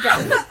straight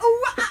jump?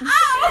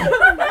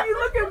 you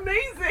look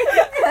amazing."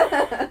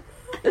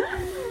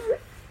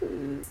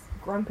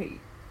 Grumpy.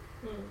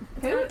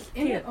 Mm. Who? Cute.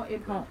 Emmett or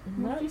Edward? Huh?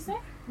 What did you say?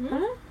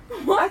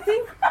 I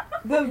think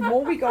the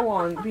more we go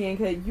on,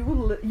 Bianca, you're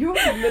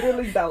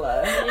literally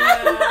Bella.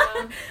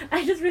 Yeah.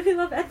 I just really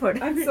love Edward.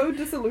 I'm so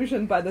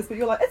disillusioned by this, but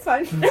you're like, it's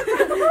fine. I'm just like,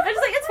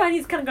 it's fine,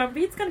 he's kind of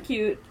grumpy, it's kind of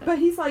cute. But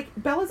he's like,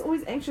 Bella's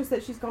always anxious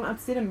that she's gonna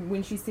upset him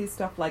when she says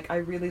stuff like, I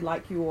really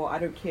like you, or I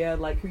don't care,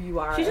 like, who you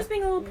are. She's just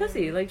being a little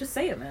pussy. Like, just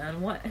say it,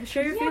 man. What?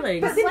 Share your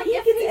feelings. but then Like he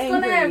if gets he's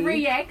angry. gonna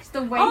react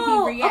the way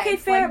Oh, he reacts. okay,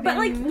 fair. But,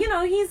 like, then- you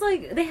know, he's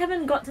like, they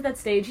haven't got to that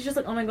stage. He's just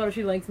like, oh my god, if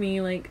she likes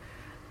me, like,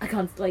 I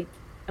can't, like,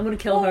 I'm gonna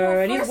kill Well,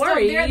 her. And he's first off,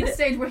 they're at the worried.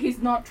 stage where he's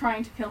not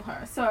trying to kill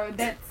her, so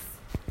that's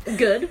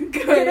Good.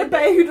 Get a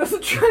bae who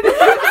doesn't try to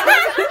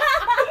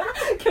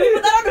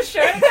put that on a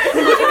shirt? Did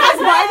you guys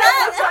buy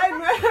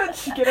that?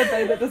 Merch. Get a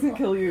babe that doesn't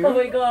kill you. Oh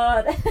my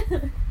god.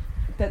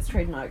 That's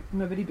trademark.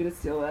 Nobody better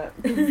steal that.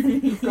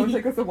 It's gonna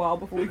take us a while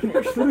before we can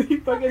actually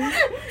fucking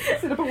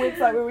set up a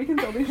website where we can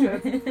sell these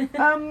shirts.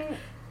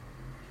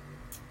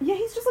 Yeah,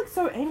 he's just like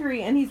so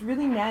angry, and he's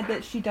really mad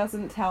that she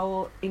doesn't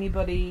tell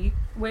anybody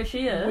Where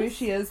she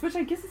is. which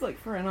I guess is like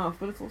fair enough,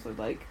 but it's also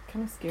like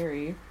kind of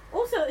scary.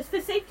 Also, it's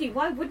for safety.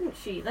 Why wouldn't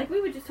she? Like, we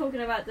were just talking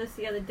about this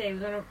the other day.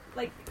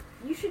 Like,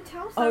 you should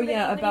tell somebody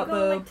yeah, when about you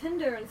go on, the- like,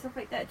 Tinder and stuff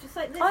like that. Just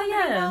like, let Oh, somebody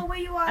yeah. know where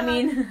you are. I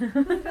mean,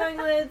 who you're going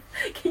with.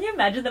 can you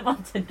imagine them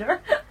on Tinder?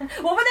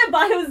 What would their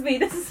bios be?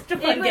 This is such a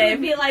fun It game.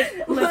 would be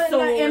like, No,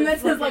 massage.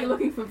 Emmett's is like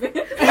looking for bed.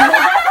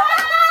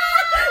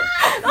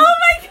 Oh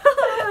my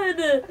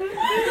god!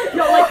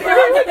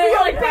 You're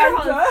like bear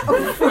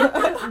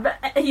hunt.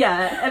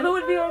 Yeah, Emma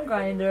would be on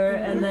Grindr,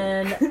 and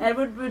then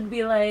Edward would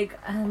be like,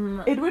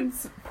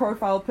 Edward's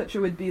profile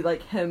picture would be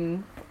like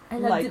him. I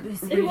love Like, to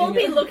be It won't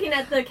be looking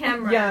at the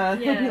camera. Yeah,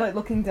 he'll be like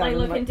looking down, Like,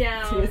 and, looking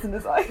down. tears in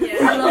his eyes.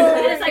 Yeah,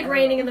 and it's like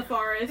raining in the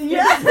forest.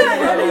 Yeah,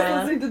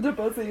 Yeah. he's listening to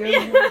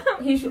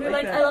Debussy. He should be like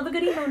like, that. I love a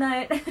good emo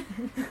night.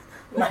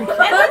 Edward's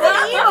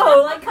an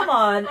emo! Like, come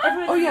on.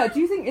 Oh yeah, do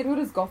you think Edward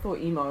is goth or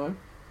emo?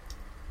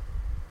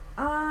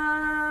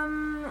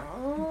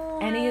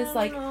 Annie is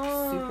like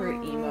super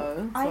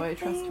emo, so I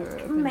trust her.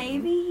 opinion.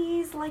 Maybe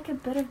he's like a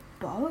bit of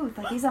both.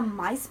 Like he's a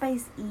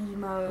MySpace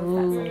emo. If Ooh,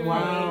 that's a thing.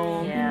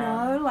 wow.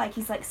 Yeah. You know, like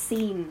he's like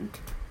seen.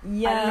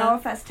 Yeah. I don't know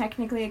if that's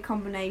technically a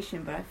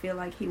combination, but I feel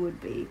like he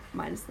would be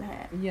minus the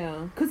hair.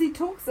 Yeah, because he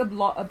talks a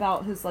lot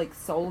about his like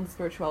soul and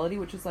spirituality,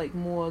 which is like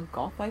more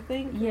goth, I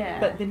think. Yeah.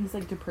 But then he's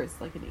like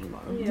depressed, like an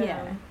emo.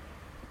 Yeah.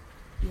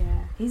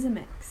 Yeah. He's a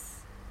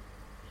mix.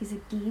 He's a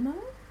gemo.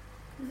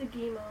 He's a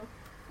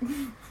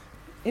gemo.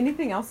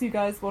 Anything else you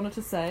guys wanted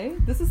to say?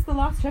 This is the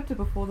last chapter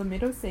before the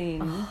meadow scene.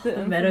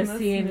 The meadow infamous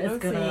scene meadow is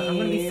gonna. I'm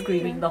gonna be scene.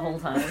 screaming the whole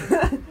time.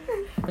 I'm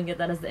gonna get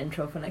that as the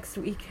intro for next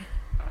week.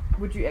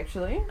 Would you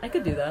actually? I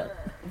could do that.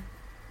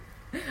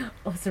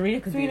 Oh, Serena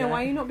could do Serena, that.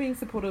 why are you not being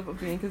supportive of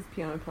Bianca's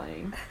piano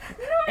playing?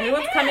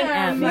 Everyone's coming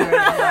at me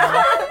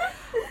right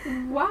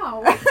now.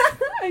 Wow.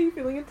 Are you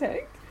feeling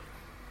attacked?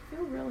 I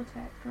feel real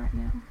attacked right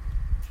now.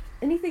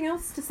 Anything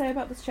else to say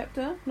about this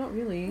chapter? Not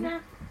really. Nah.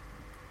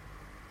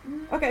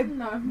 Okay,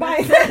 No.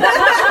 bye.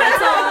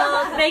 That's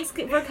all. Thanks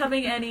for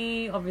coming,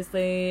 Annie,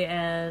 obviously.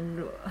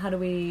 And how do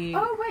we...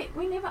 Oh wait,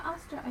 we never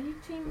asked her. Are you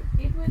Team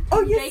Edward? Team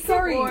Oh, yes, Jacob,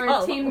 sorry. Or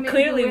Oh, team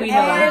clearly we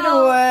Edward?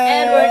 know.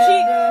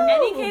 Edward.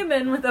 Annie came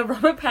in with a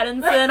Robert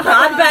Pattinson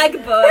hardback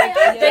book.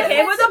 They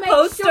came with a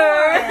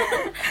poster.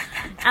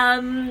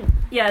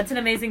 Yeah, it's an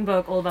amazing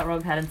book all about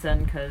Robert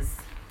Pattinson because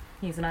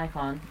he's an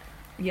icon.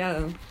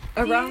 Yeah.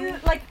 Do you,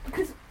 like,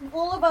 because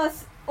all of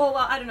us, or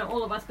well, I don't know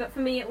all of us, but for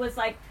me it was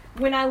like,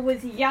 when I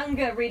was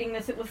younger reading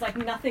this, it was like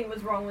nothing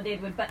was wrong with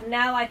Edward, but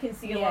now I can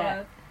see a lot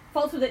of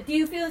faults with it. Do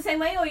you feel the same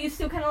way, or are you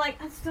still kind of like,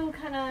 I'm still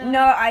kind of...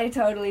 No, I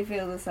totally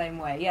feel the same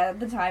way. Yeah, at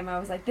the time I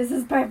was like, this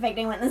is perfect,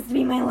 I want this to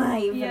be my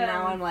life. Yeah. And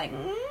now I'm like,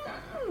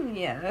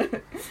 yeah.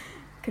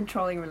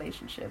 Controlling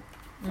relationship.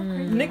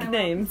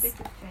 Nicknames.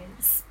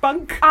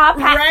 Spunk Ah,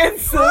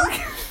 Ransom.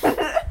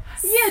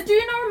 Yeah, do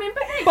you not remember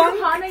that? Bunk.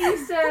 Johanna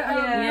used to.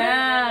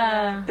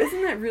 Yeah.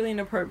 Isn't that really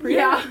inappropriate?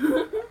 Yeah.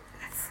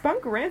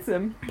 Spunk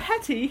Ransom.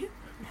 Patty.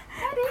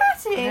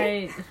 Patty.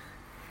 Right.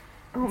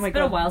 Oh my It's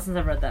been a god. while since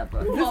I've read that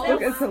book. This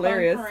book is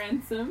hilarious.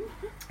 Ransom.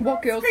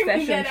 What girl's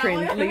Screaming fashion that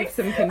trend out. leaves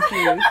him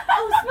confused?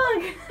 Oh,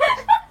 Spunk!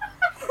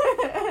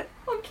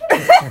 I'm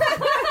kidding.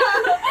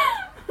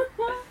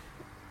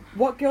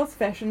 What girl's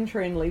fashion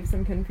trend leaves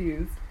him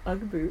confused?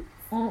 Ugg boots.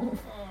 Oh.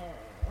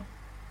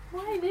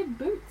 Why are their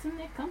boots and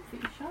they're comfy?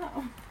 Shut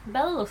up.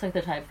 Bella looks like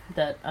the type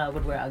that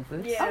would wear Ugg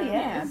boots. Yeah. Oh,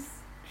 yeah.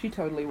 She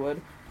totally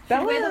would.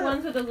 Should wear the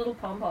ones with the little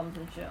pom-poms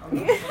and shit on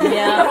them.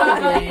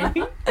 Yeah,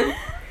 probably.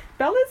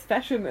 Bella's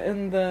fashion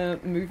in the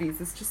movies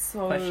is just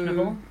so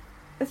Questionable.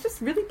 It's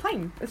just really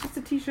plain. It's just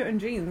a t-shirt and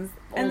jeans.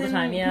 All and the then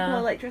time, yeah. people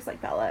are like dressed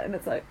like Bella, and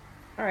it's like,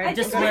 all right, I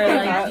Just think wear I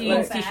like like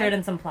jeans, that. t-shirt,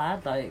 and some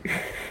plaid. Like,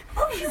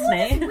 Oh, she wore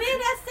this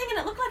weird ass thing and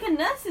it looked like a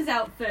nurse's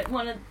outfit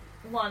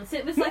once.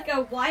 It was like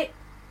a white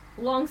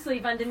long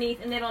sleeve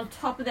underneath, and then on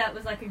top of that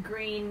was like a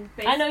green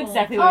baseball. I know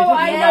exactly Oh, what you're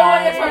I talking know about.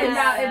 what you're talking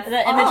about. It's,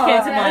 The image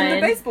came to in mind.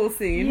 the baseball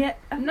scene. Yeah.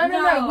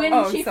 no. When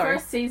Oh, she sorry.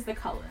 first sees the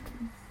Cullens,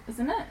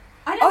 isn't it?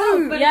 I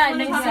don't know, but yeah, it's I one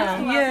think of so. the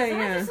first ones, Yeah, and I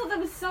yeah. just thought that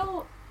was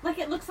so, like,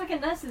 it looks like a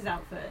nurse's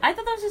outfit. I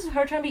thought that was just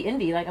her trying to be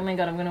indie. Like, oh my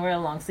god, I'm gonna wear a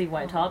long sleeve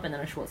white top and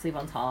then a short sleeve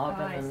on top,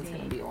 Oh, and I then it's see.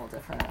 gonna be all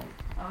different.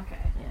 Okay.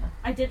 Yeah.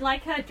 I did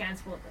like her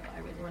Jansport though. I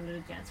really wanted a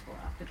Jansport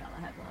after Bella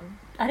had one.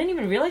 I didn't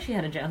even realize she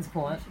had a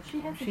Jansport.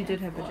 She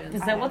did have a Jansport.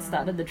 Is that what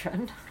started the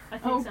trend? I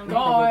think Oh so.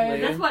 god.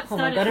 That's what Oh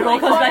my started. god, it all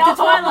Twilight. comes back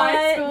to High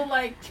Twilight. school,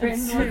 like,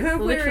 trend. It's- Her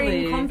wearing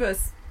Literally.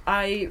 Converse.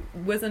 I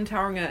was in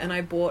Tauranga and I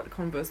bought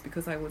Converse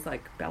because I was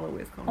like, Bella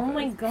wears Converse. Oh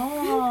my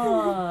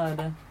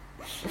god.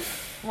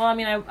 Well, I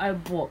mean, I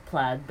bought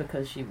plaid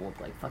because she wore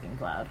like fucking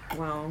plaid.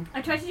 Wow.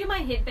 I tried to do my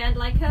headband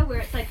like her, where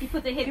it's like you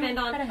put the headband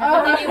on, had a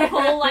but then headband. you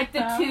pull like the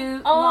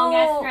two Oh. long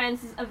ass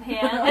strands of hair.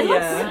 It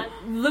looks Yeah.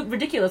 fun. Looked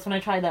ridiculous when I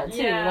tried that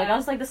too. Yeah. Like I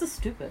was like, this is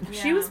stupid. Yeah.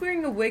 She was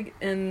wearing a wig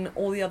in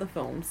all the other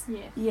films. Yeah.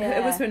 Yeah.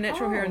 It was her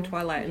natural hair in Oh.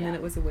 Twilight, and then Yeah.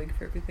 it was a wig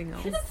for everything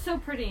else. She looked so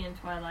pretty in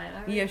Twilight.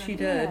 I really Yeah, liked she it.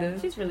 did. Yeah.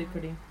 She's really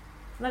pretty.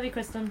 Love you,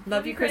 Kristen.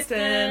 Love you,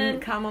 Kristen.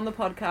 Come on the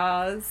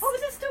podcast. Oh,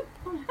 is it still?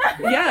 Oh,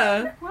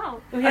 Yeah. wow.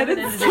 We haven't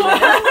haven't ended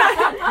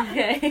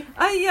ended it.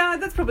 Okay. Yeah,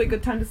 that's probably a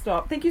good time to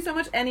stop. Thank you so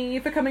much, Annie,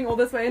 for coming all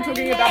this way and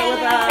talking Yay. about it with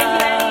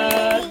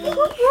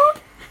Thank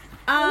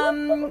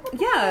us.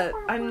 Yeah,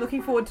 I'm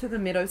looking forward to the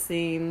meadow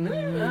scene.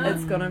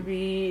 It's gonna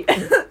be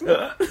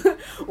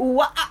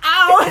wow!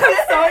 I'm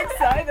so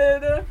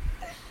excited.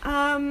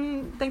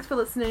 Thanks for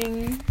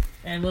listening.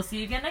 And we'll see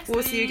you again next week.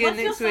 We'll see you again What's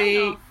your next sign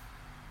week. off?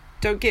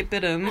 Don't get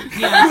bitten.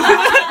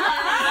 Yeah.